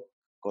payroll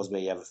because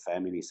they have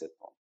families at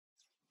home.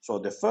 So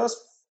the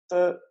first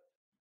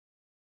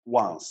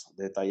ones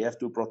that I have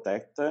to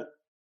protect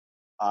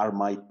are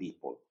my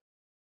people.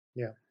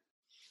 Yeah.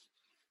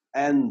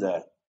 And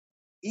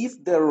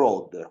if the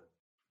road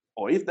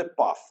or if the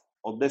path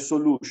or the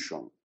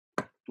solution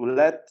to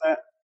let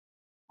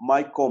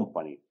my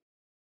company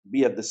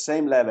be at the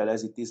same level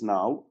as it is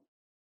now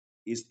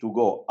is to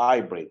go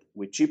hybrid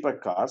with cheaper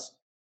cars,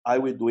 I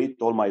will do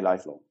it all my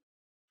life long.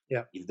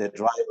 Yeah. If the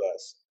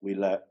drivers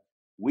will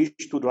wish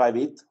to drive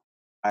it,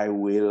 I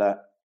will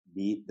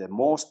be the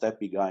most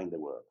happy guy in the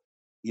world.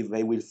 If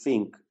they will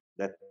think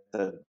that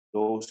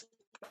those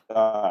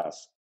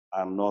cars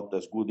are not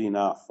as good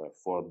enough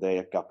for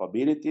their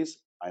capabilities,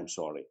 I'm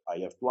sorry. I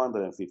have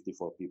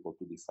 254 people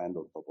to defend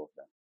on top of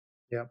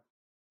them.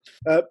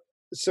 Yeah.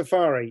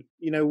 Safari,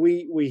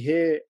 we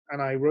hear,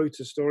 and I wrote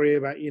a story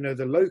about,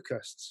 the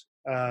locusts,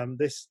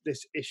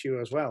 this issue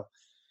as well.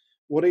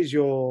 What is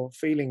your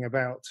feeling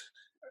about,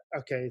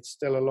 okay, it's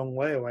still a long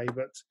way away,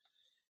 but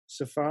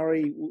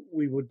Safari,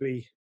 we would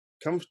be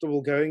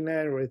comfortable going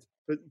there with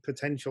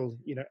potential,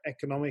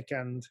 economic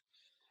and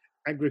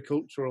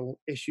agricultural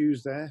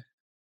issues there?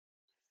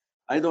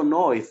 I don't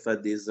know if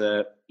this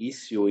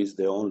issue is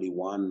the only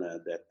one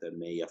that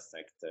may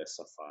affect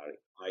Safari.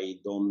 I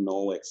don't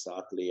know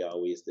exactly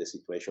how is the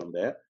situation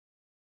there.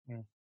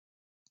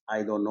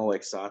 I don't know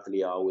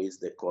exactly how is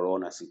the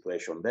corona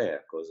situation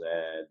there, because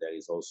there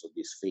is also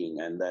this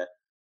thing. And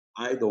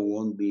I don't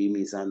want to be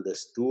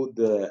misunderstood,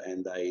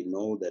 and I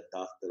know that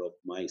after of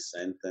my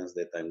sentence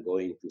that I'm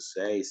going to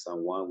say,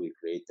 someone will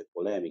create a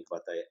polemic.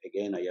 But I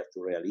have to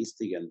be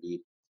realistic and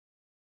be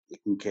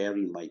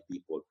caring my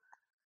people.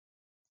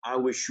 Are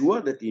we sure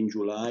that in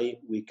July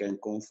we can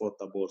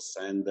comfortably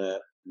send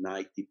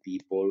 90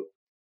 people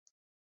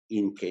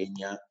in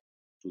Kenya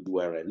to do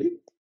a rally?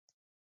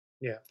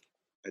 Yeah.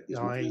 At this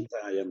moment,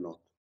 I am not.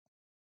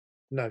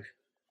 No.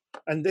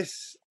 And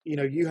this,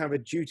 you have a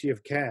duty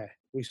of care.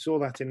 We saw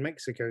that in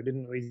Mexico,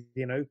 didn't we?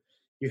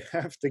 You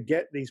have to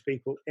get these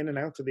people in and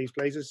out of these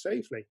places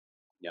safely.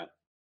 Yeah.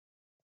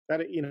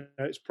 That,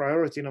 it's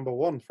priority number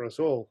one for us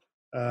all.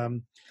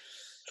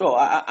 So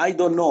I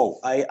don't know.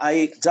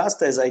 I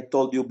just as I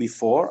told you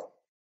before,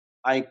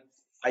 I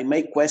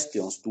make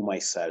questions to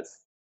myself,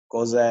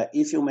 because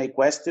if you make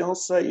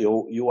questions,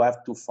 you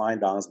have to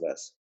find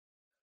answers.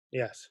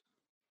 Yes.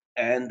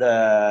 And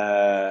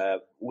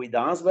with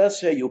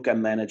Answers, you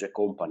can manage a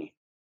company.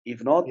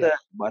 If not, Yeah.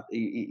 but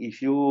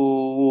if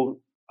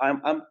you,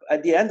 I'm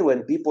at the end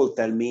when people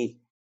tell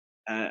me,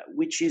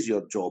 which is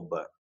your job,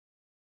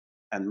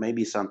 and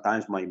maybe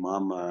sometimes my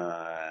mom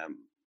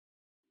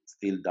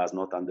still does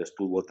not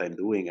understood what I'm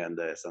doing, and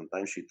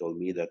sometimes she told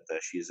me that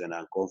she's in an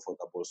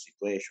uncomfortable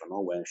situation,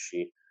 no? When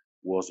she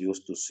was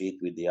used to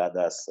sit with the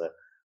others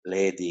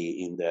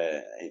lady in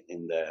the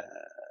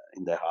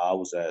in the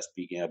house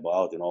speaking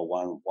about,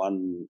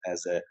 one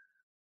as a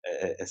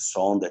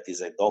son that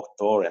is a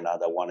doctor,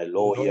 another one a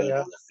lawyer, Oh, yeah.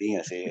 another thing.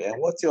 I say, and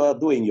what you are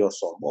doing, your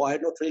son? Oh, I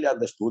not really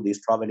understood.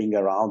 He's traveling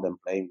around and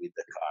playing with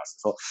the cars.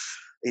 So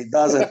it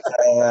doesn't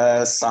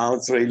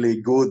sound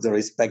really good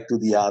respect to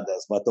the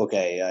others. But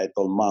okay, I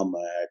told mom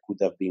could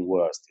have been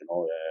worse,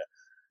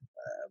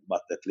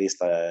 but at least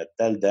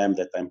tell them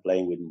that I'm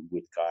playing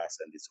with cars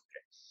and it's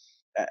okay.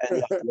 And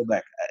you have to go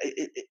back.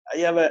 I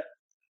have a.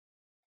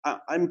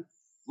 I'm.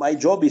 My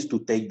job is to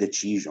take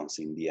decisions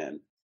in the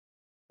end.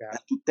 Yeah. And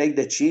to take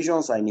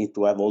decisions, I need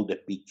to have all the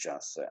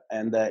pictures.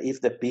 And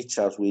if the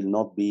pictures will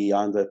not be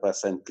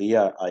 100%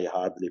 clear, I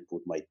hardly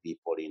put my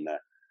people in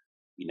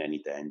any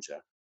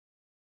danger.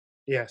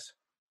 Yes.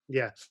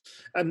 Yeah.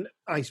 And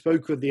I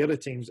spoke with the other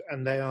teams,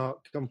 and they are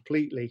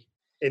completely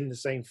in the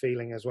same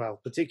feeling as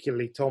well,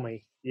 particularly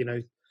Tommy.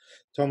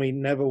 Tommy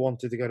never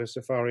wanted to go to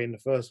Safari in the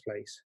first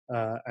place,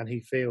 and he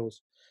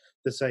feels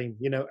the same.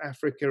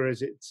 Africa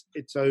is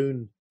its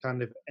own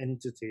kind of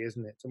entity,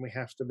 isn't it? And we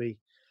have to be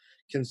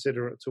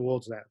considerate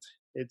towards that.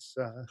 It's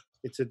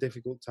a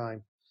difficult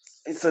time.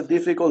 It's a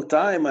difficult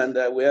time, and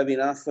we have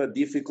enough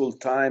difficult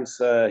times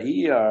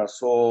here.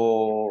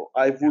 So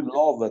I would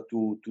love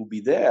to be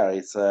there.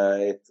 It's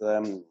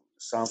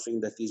something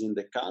that is in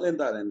the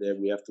calendar, and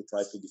we have to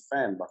try to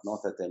defend, but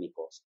not at any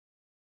cost.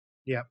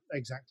 Yeah,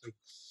 exactly.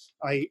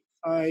 I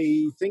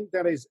think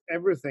that is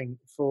everything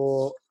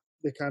for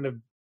the kind of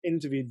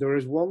interview. There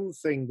is one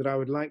thing that I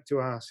would like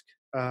to ask,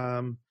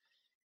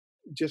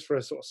 just for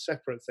a sort of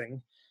separate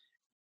thing.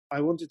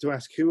 I wanted to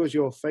ask, who was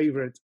your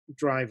favorite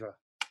driver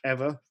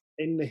ever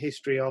in the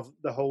history of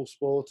the whole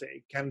sport?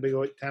 It can be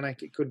Loic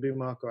Tanak, it could be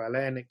Marco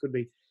Allen, it could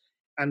be.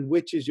 And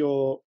which is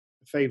your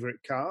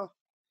favorite car?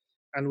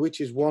 And which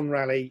is one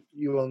rally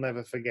you will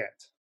never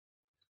forget?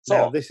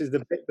 Now, So this is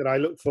the bit that I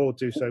look forward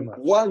to so much.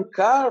 one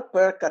car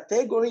per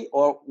category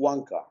or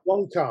one car?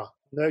 One car.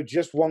 No,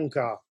 just one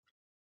car.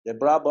 The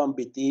Brabham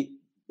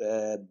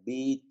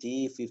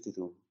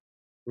BT52.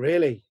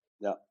 Really?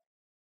 Yeah.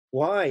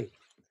 Why?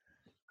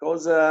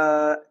 Because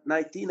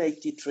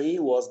 1983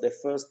 was the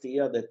first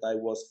year that I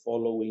was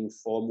following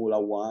Formula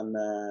One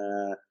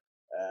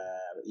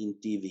in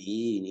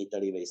TV. In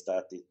Italy, they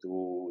started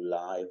to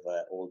live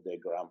all the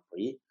Grand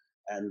Prix.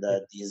 And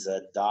this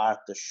dart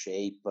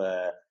shape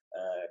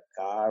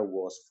car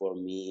was for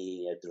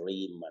me a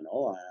dream.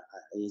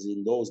 It's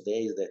in those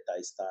days that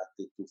I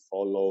started to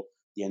follow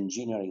the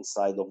engineering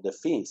side of the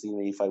things.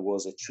 Even if I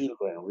was a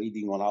children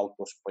reading on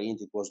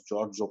Autosprint, it was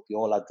Giorgio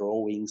Piola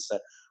drawings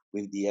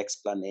with the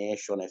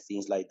explanation and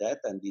things like that.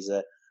 And this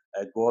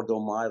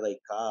Gordon Murray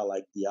car,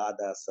 like the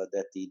others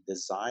that he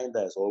designed,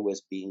 has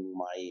always been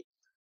my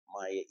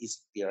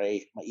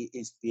inspiration.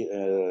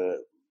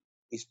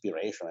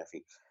 Inspiration, I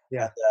think.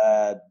 Yeah.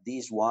 And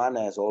this one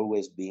has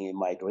always been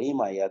my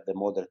dream. I had the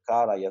model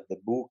car, I had the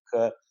book,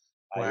 I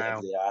have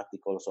Wow. the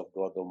articles of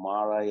Gordon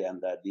Murray,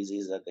 and this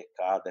is the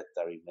car that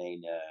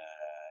remain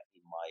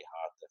in my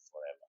heart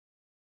forever.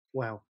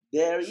 Wow.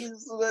 There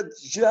is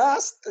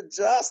just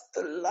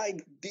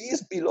like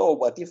this below,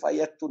 but if I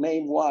had to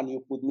name one,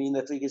 you put me in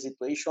a tricky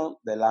situation,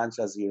 the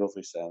Lancia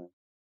 037.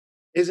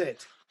 Is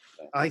it?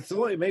 Yeah. I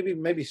thought it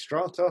maybe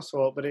Stratos,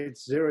 but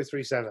it's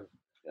 037.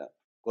 Yeah,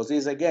 because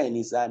it's a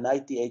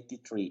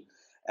 1983,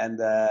 and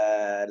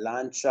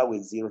Lancia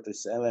with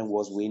 037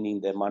 was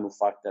winning the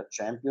manufacturer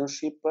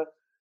championship,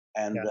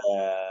 and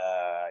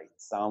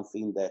it's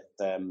something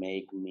that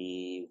make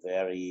me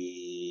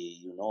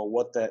very,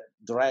 what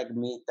dragged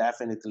me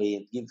definitely.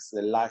 It gives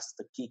the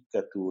last kick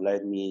to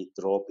let me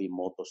drop in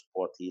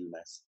motorsport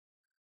illness.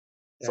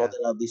 So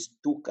there are these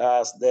two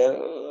cars there.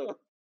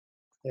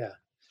 Yeah,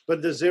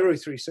 but the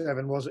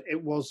 037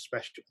 was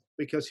special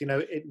because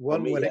it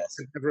won when it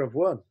could never have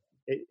won.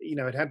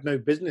 It had no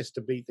business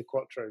to beat the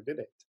Quattro, did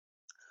it?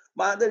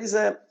 But there is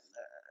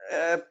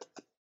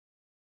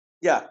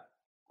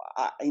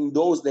in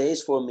those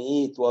days, for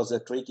me, it was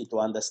tricky to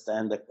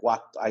understand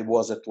I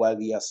was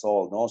 12 years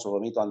old, no? So for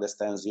me to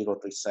understand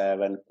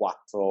 037,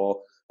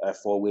 Quattro,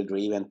 four-wheel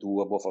driven,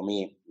 turbo, for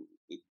me,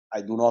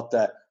 I do not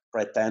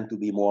pretend to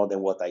be more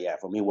than what I am.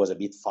 For me, it was a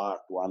bit far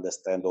to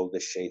understand all the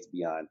shades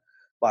behind.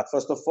 But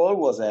first of all,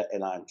 was a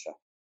Lancia.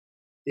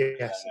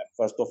 Yes.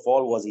 First of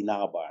all, was in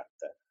Abarth.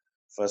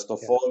 First of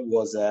all,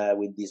 was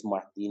with these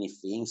Martini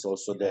things.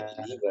 Also, the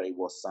delivery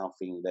was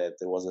something that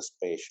was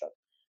special.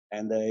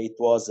 And it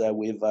was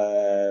with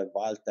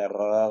Walter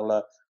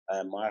Röhrl,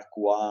 Mark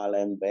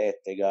Wallen,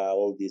 Bettega,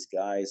 all these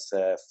guys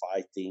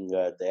fighting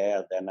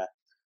there. Then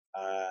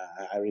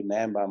I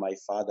remember my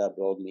father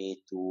brought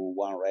me to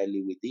one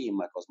rally with him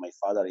because my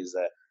father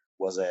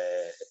was a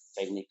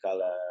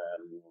technical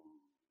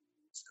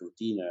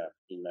scrutiner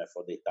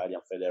for the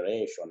Italian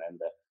Federation, and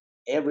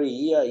every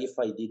year, if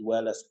I did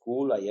well at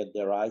school, I had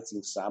the rights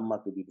in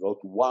summer to be brought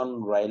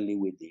one rally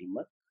with him,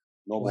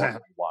 no more than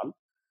one.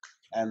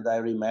 And I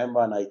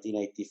remember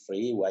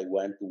 1983, I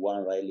went to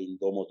one rally in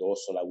Domo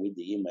d'Ossola with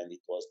him, and it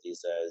was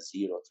this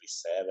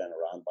 037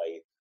 run by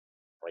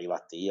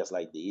privateers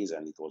like this,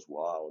 and it was,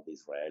 wow,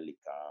 this rally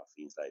car,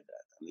 things like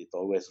that. And it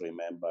always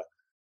remember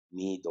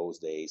me those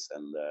days.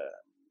 And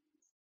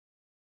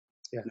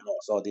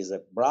so this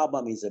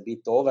Brabham is a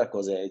bit over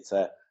because it's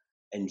a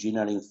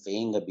engineering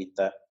thing, a bit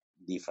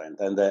different.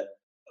 And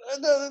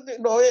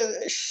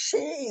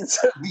shades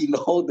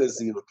below the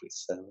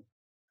 037.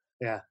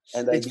 Yeah.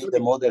 And I did the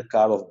model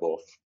car of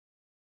both.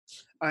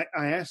 I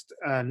asked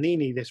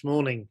Nini this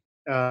morning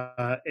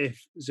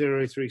if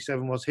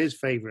 037 was his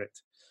favorite,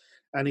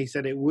 and he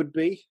said it would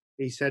be.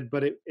 He said,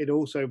 but it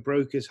also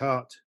broke his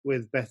heart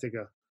with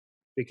Bettiger,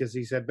 because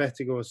he said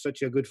Bettiger was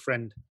such a good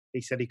friend.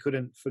 He said he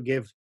couldn't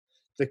forgive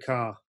the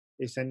car,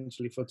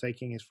 essentially, for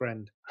taking his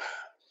friend.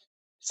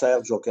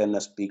 Sergio can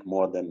speak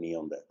more than me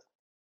on that.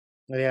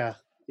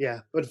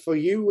 Yeah. But for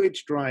you,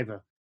 which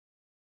driver?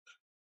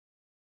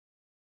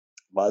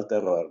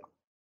 Walter Röhrl.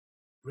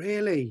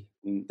 Really?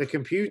 The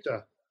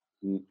computer?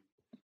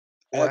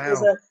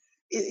 Wow.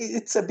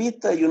 It's a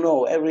bit,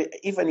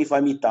 even if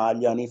I'm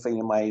Italian,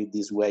 even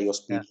this way of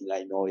speaking,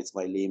 I know it's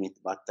my limit,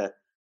 but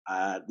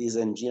this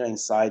engineering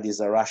side is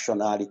a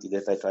rationality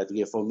that I try to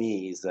give. For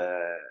me, is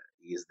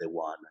the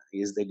one.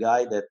 He's the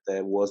guy that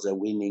was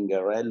winning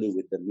a rally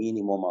with the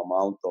minimum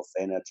amount of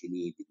energy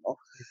needed. No?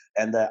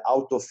 And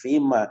out of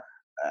him,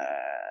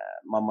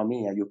 mamma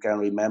mia, you can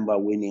remember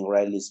winning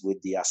rallies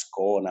with the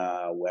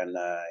Ascona when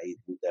it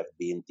would have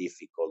been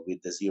difficult.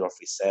 With the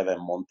 037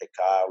 Monte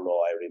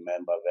Carlo, I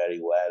remember very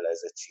well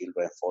as a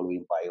children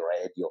following by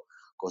radio,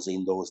 because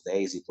in those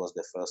days it was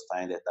the first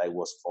time that I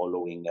was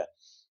following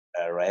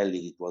a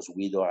rally. It was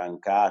Guido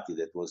Rancati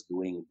that was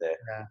doing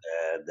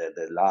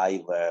the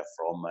live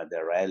from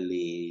the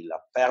rally, La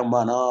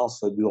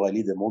Permanence du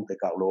Rallye de Monte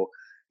Carlo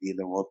in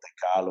Monte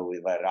Carlo,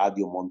 with a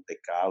Radio Monte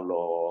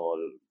Carlo,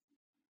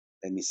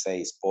 let me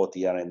say, spot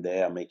here and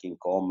there, making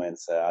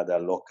comments, other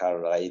local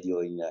radio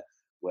in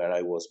where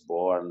I was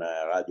born,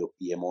 Radio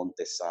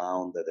Piemonte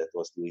Sound, that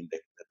was doing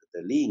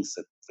the links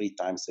 3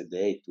 times a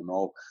day to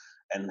know,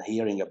 and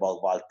hearing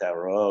about Walter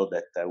Röhrl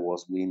that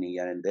was winning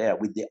here and there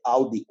with the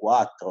Audi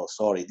Quattro.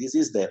 Sorry, this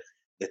is the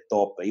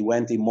top. He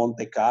went in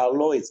Monte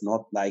Carlo. It's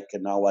not like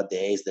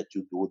nowadays that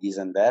you do this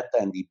and that,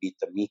 and he beat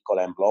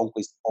Mikkola and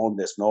Blomqvist on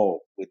the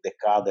snow with the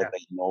car that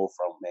they know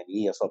from many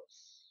years. So,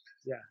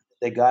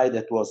 the guy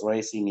that was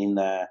racing in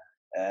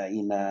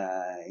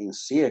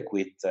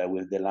circuit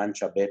with the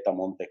Lancia Beta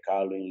Monte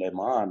Carlo in Le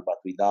Mans, but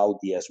with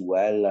Audi as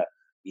well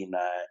in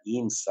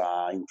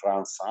IMSA, in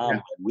Trans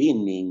Am,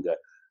 winning.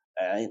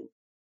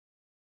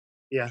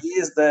 He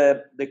is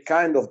the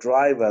kind of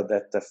driver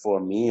that for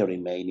me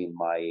remain in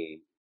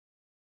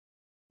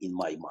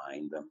my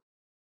mind.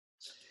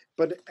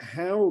 But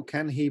how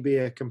can he be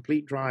a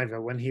complete driver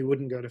when he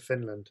wouldn't go to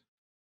Finland?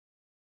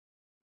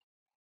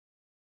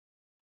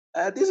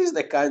 This is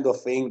the kind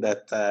of thing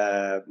that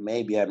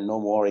maybe I'm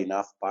no more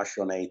enough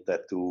passionate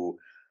to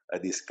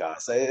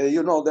discuss.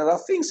 There are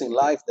things in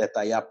life that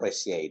I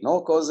appreciate,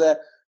 no? Because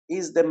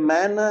he's the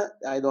man,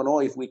 I don't know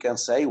if we can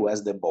say, who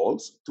has the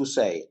balls to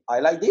say, I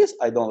like this,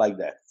 I don't like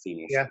that,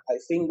 finish. Yeah. I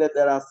think that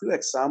there are few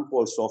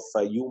examples of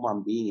a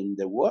human being in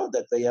the world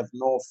that they have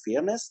no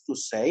fairness to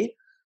say,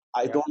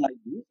 I don't like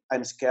this,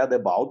 I'm scared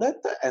about that,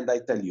 and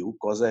I tell you,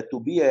 because to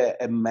be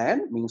a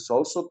man means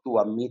also to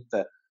admit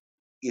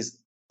is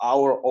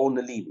our own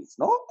limits,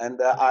 no?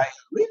 And I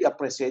really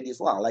appreciate this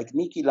one, like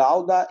Niki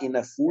Lauda in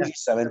a Fuji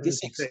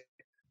 76. Exactly.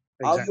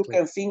 How you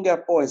can finger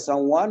point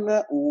someone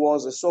who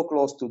was so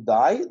close to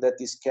die that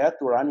is scared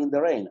to run in the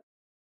rain.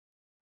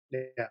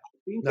 Yeah. I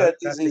think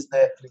this is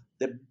the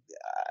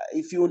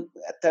if you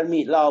tell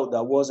me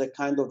Lauda was a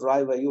kind of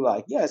driver you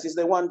like, yes, it's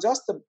the one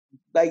just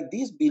like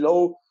this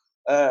below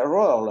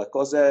Röhrl,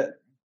 because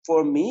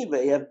for me,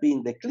 they have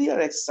been the clear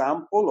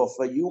example of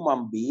a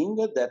human being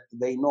that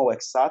they know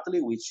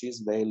exactly which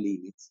is their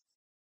limits.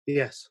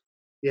 Yes.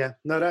 Yeah.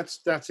 No,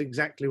 that's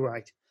exactly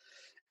right.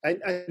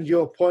 And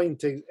your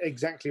point is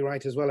exactly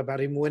right as well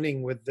about him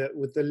winning with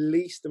the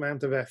least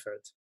amount of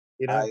effort.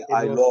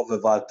 I love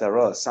Walter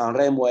Röhrl.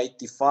 Sanremo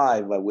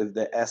 85 with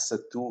the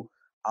S2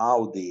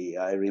 Audi.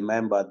 I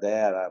remember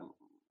there.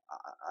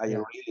 I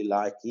really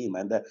like him.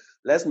 And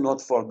let's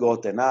not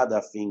forget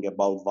another thing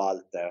about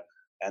Walter.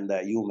 And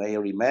you may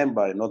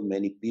remember, not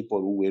many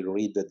people who will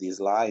read these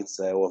lines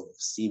or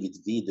see the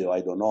video, I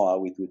don't know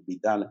how it will be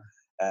done,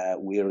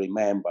 will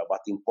remember.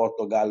 But in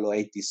Portogallo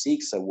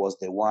 86 was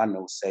the one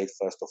who said,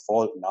 first of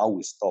all, now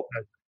we stop.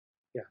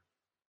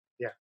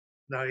 Yeah.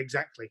 No,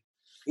 exactly.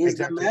 He's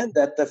the man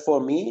that for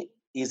me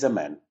is a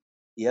man.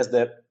 He has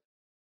the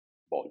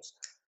balls.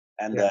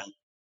 And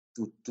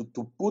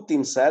to put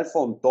himself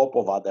on top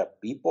of other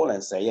people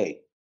and say,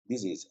 hey,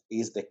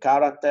 he's the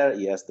character,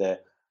 he has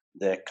the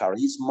the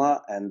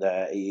charisma, and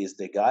he is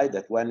the guy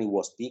that when he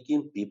was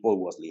speaking, people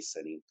was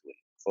listening to him.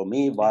 For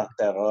me, Walter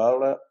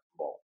Earl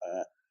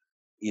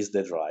is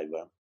the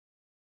driver.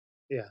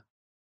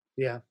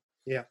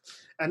 Yeah.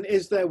 And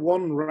is there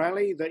one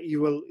rally that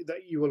you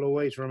will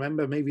always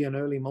remember? Maybe an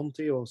early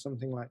Monte or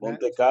something like that.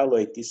 Monte Carlo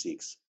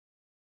 '86.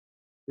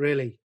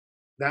 Really,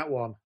 that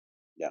one?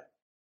 Yeah.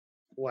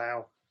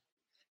 Wow.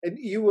 And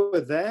you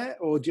were there,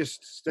 or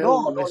just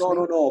still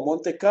listening? No.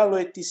 Monte Carlo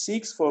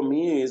 '86 for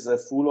me is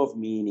full of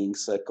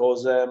meanings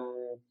because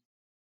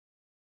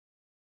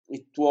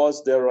it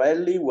was the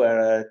rally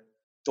where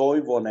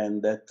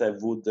Toivonen that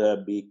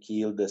would be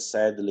killed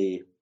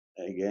sadly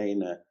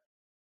again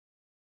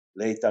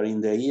later in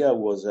the year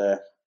was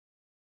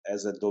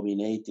as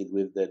dominated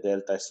with the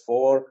Delta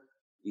S4.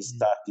 He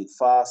started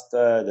fast.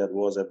 There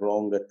was a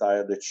wrong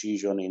tire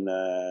decision in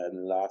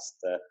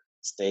last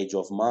stage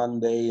of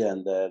Monday,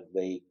 and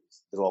they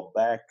drop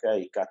back.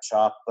 He catch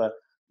up.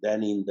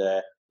 Then in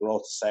the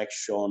road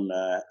section,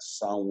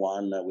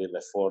 someone with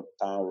a Ford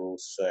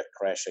Taurus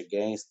crash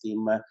against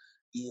him.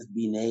 He's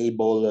been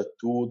able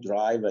to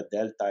drive a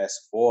Delta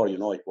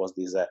S4. It was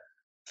this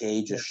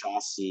cage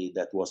chassis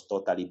that was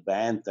totally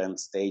bent, and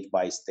stage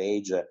by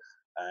stage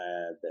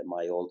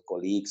my old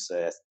colleagues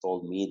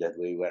told me that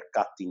we were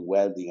cutting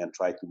welding and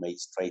tried to make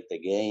straight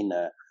again.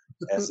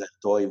 As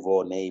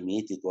Toivo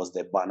named it was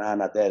the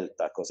Banana Delta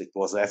because it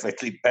was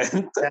perfectly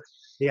bent.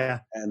 Yeah.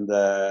 And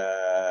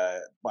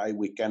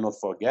we cannot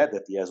forget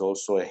that he has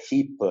also a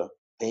hip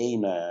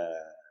pain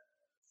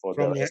for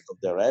the rest of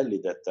the rally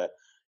that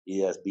he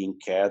has been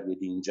cared with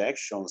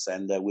injections.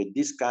 And with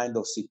this kind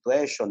of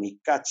situation, he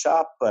catch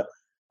up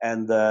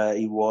and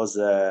he was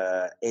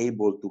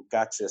able to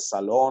catch a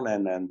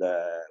Salonen and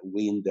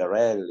win the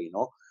rally,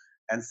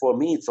 And for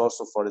me, it's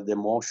also for the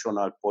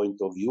emotional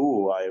point of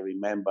view. I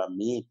remember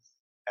me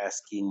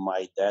asking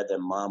my dad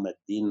and mom at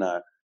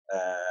dinner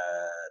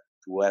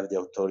to have the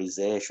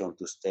authorization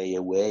to stay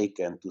awake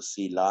and to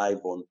see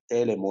live on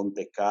Tele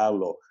Monte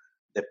Carlo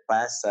the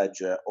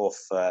passage of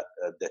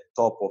the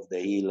top of the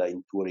hill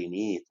in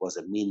Turini. It was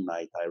at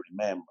midnight, I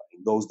remember.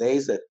 In those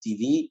days,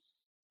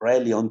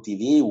 rally on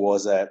TV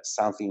was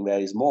something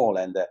very small,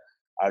 and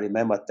I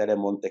remember Tele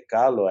Monte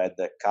Carlo had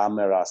the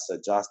cameras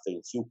just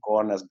in few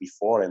corners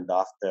before and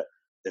after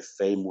the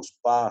famous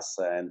pass,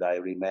 and I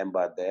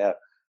remember there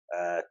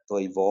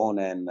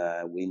Toivonen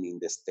winning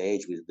the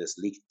stage with the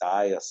slick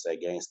tires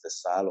against the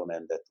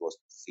Salonen that was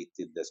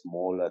fitted the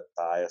small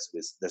tires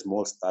with the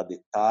small studded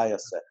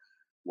tires,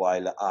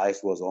 while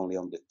ice was only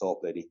on the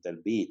top a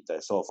little bit.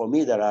 So for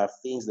me, there are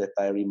things that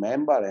I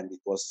remember, and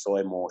it was so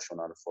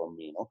emotional for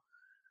me.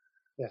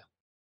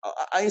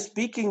 I'm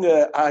speaking,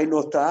 I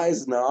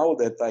notice now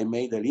that I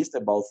made a list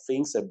about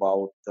things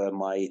about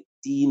my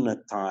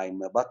teen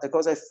time, but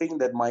because I think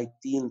that my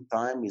teen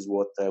time is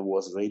what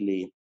was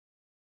really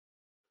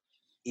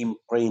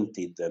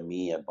imprinted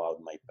me about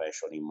my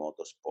passion in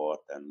motorsport,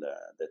 and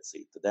that's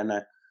it. Then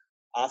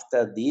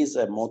after this,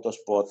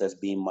 motorsport has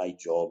been my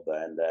job,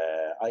 and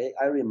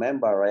I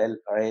remember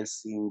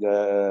racing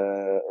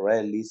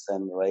rallies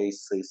and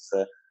races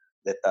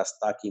that are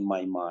stuck in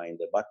my mind,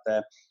 but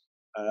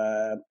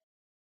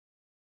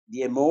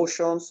the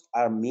emotions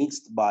are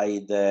mixed by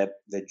the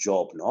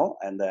job, no?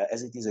 And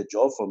as it is a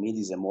job, for me,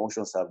 these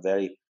emotions are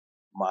very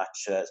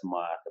much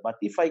smart. But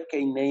if I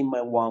can name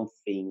one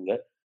thing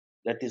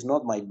that is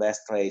not my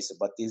best race,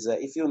 but is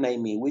if you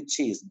name me, which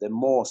is the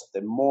most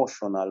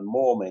emotional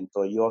moment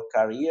of your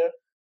career,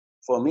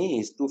 for me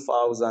is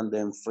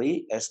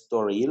 2003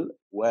 Estoril,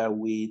 where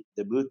we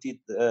debuted,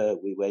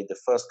 we made the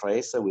first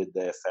race with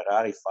the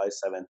Ferrari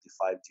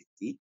 575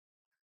 GT.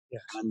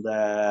 Yes.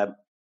 And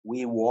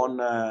we won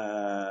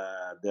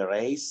the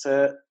race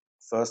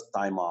first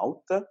time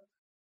out.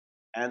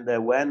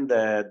 And when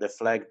the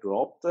flag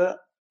dropped,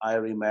 I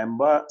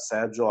remember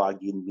Sergio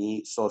hugging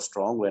me so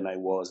strong when I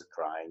was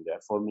crying.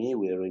 For me,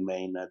 we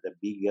remain the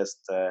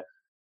biggest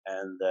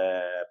and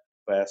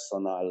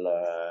personal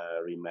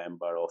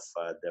remember of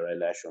the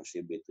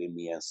relationship between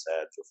me and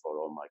Sergio for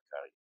all my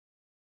career.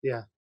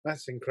 Yeah,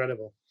 that's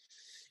incredible.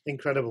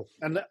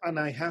 And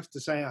I have to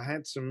say, I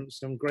had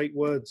some great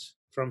words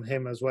from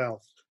him as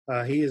well.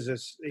 For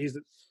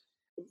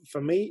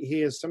me,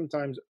 he is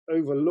sometimes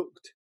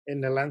overlooked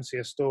in the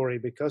Lancia story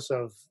because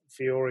of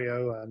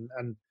Fiorio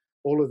and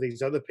all of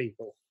these other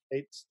people.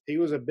 He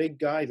was a big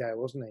guy there,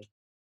 wasn't he?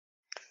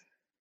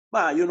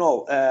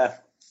 Well,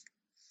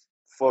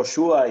 for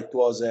sure, it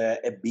was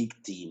a big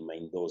team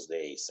in those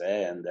days,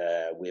 and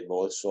with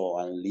also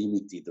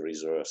unlimited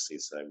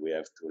resources, we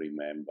have to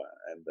remember,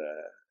 and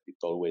it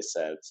always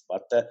helps.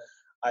 But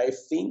I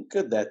think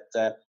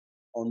that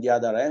on the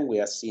other hand, we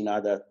have seen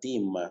other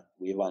team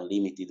with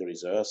unlimited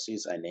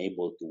resources and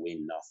able to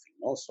win nothing.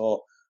 No?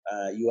 So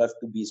you have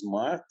to be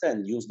smart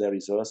and use the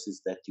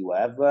resources that you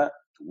have to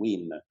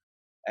win.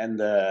 And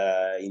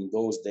in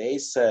those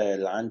days,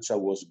 Lancia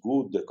was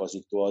good because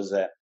it was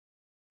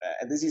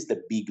and this is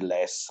the big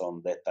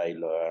lesson that I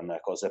learned,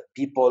 because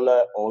people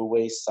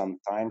always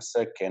sometimes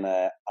can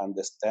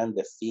understand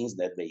the things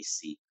that they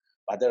see,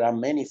 but there are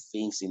many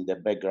things in the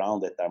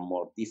background that are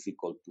more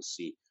difficult to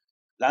see.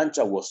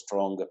 Lancia was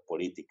strong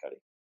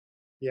politically.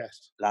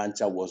 Yes.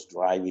 Lancia was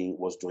driving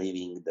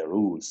the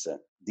rules.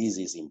 This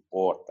is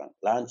important.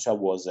 Lancia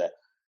was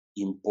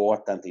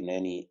important in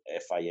any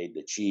FIA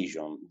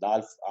decision.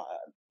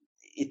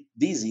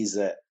 This is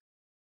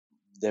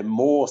the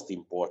most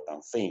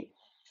important thing.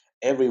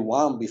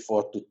 Everyone,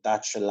 before to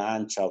touch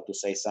Lancia or to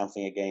say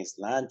something against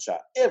Lancia,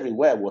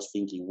 everywhere was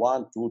thinking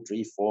 1, 2,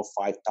 3, 4,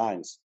 5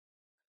 times.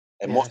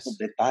 And most of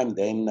the time,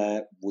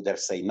 then would have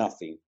say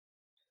nothing.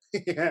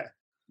 Yeah.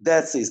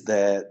 That is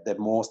the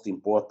most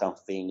important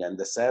thing. And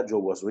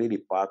Sergio was really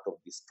part of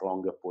this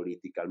stronger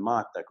political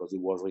matter because he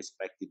was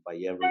respected by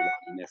everyone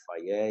in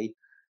FIA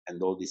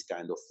and all these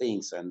kind of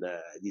things. And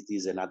this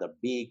is another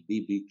big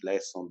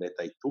lesson that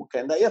I took.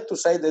 And I have to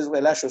say this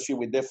relationship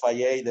with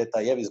FIA that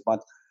I have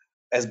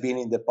has been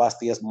in the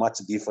past years much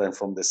different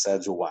from the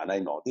Sergio one. I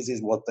know this is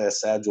what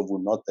Sergio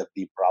would not have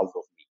been proud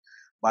of me.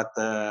 But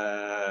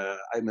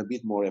I'm a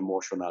bit more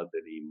emotional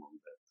than him on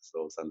that.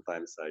 So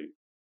sometimes I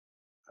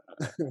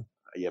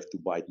have to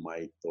bite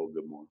my tongue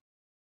more.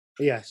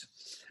 Yes.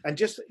 And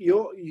just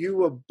you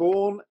were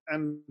born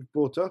and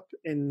brought up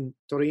in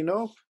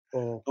Torino?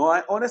 Or?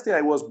 No, honestly,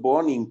 I was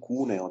born in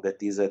Cuneo.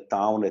 That is a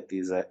town that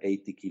is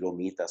 80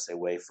 kilometers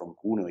away from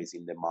Cuneo. It's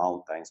in the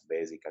mountains,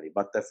 basically.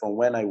 But from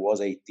when I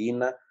was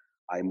 18,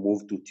 I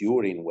moved to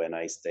Turin when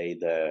I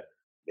stayed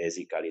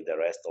basically the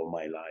rest of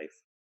my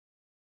life.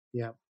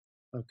 Yeah.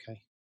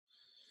 Okay.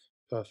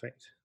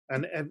 Perfect.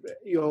 And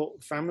your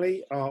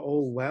family are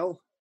all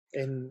well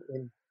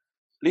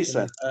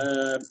Listen,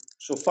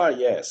 so far,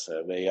 yes.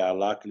 They are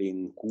luckily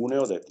in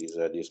Cuneo, that is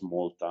this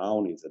small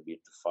town. It's a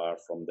bit far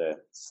from the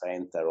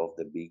center of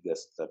the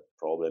biggest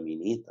problem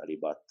in Italy,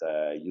 but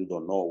you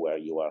don't know where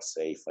you are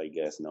safe, I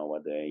guess,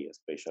 nowadays,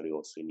 especially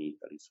also in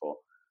Italy. So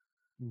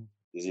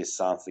this is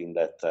something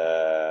that,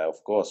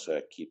 of course,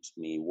 keeps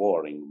me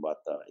worrying.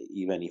 But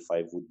even if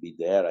I would be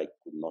there, I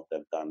could not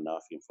have done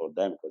nothing for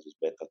them because it's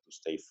better to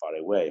stay far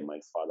away. My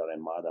father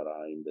and mother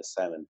are in the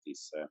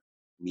 70s,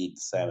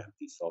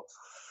 mid-70s. So,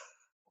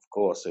 of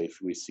course, if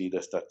we see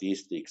the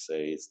statistics,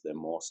 it's the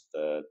most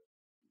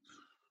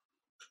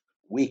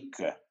weak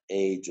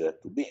age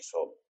to be.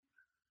 So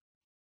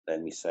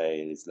let me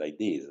say it's like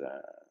this.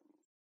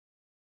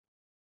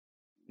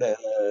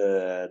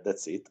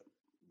 That's it.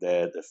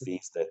 The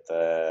things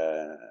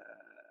that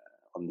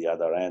on the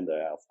other hand,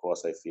 of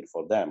course, I feel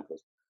for them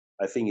because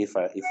I think if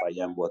I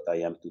am what I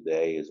am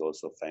today is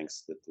also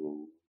thanks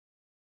to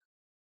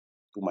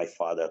my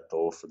father,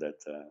 Toph, that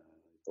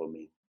told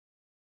me.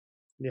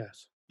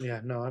 Yes.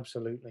 Yeah. No.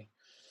 Absolutely.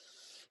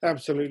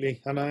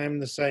 Absolutely. And I am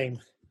the same.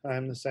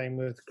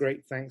 With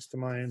great thanks to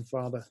my own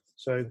father.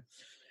 So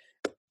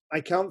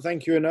I can't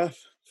thank you enough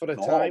for the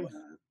time.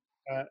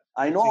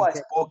 I know I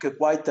spoke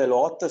quite a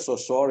lot, so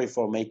sorry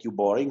for make you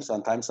boring.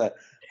 Sometimes I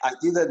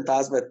didn't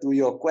answer to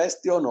your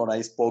question or I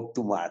spoke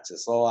too much.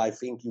 So I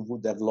think you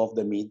would have loved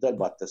the middle,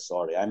 but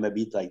sorry, I'm a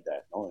bit like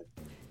that. No?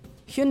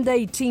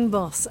 Hyundai team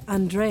boss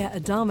Andrea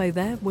Adamo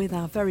there with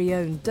our very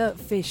own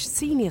Dirtfish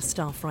senior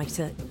staff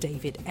writer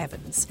David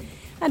Evans.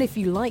 And if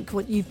you like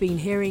what you've been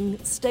hearing,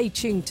 stay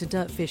tuned to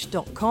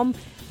dirtfish.com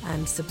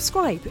and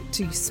subscribe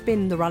to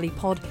Spin the Rally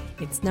Pod.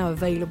 It's now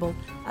available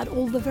at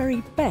all the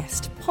very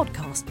best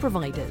podcast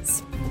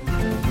providers.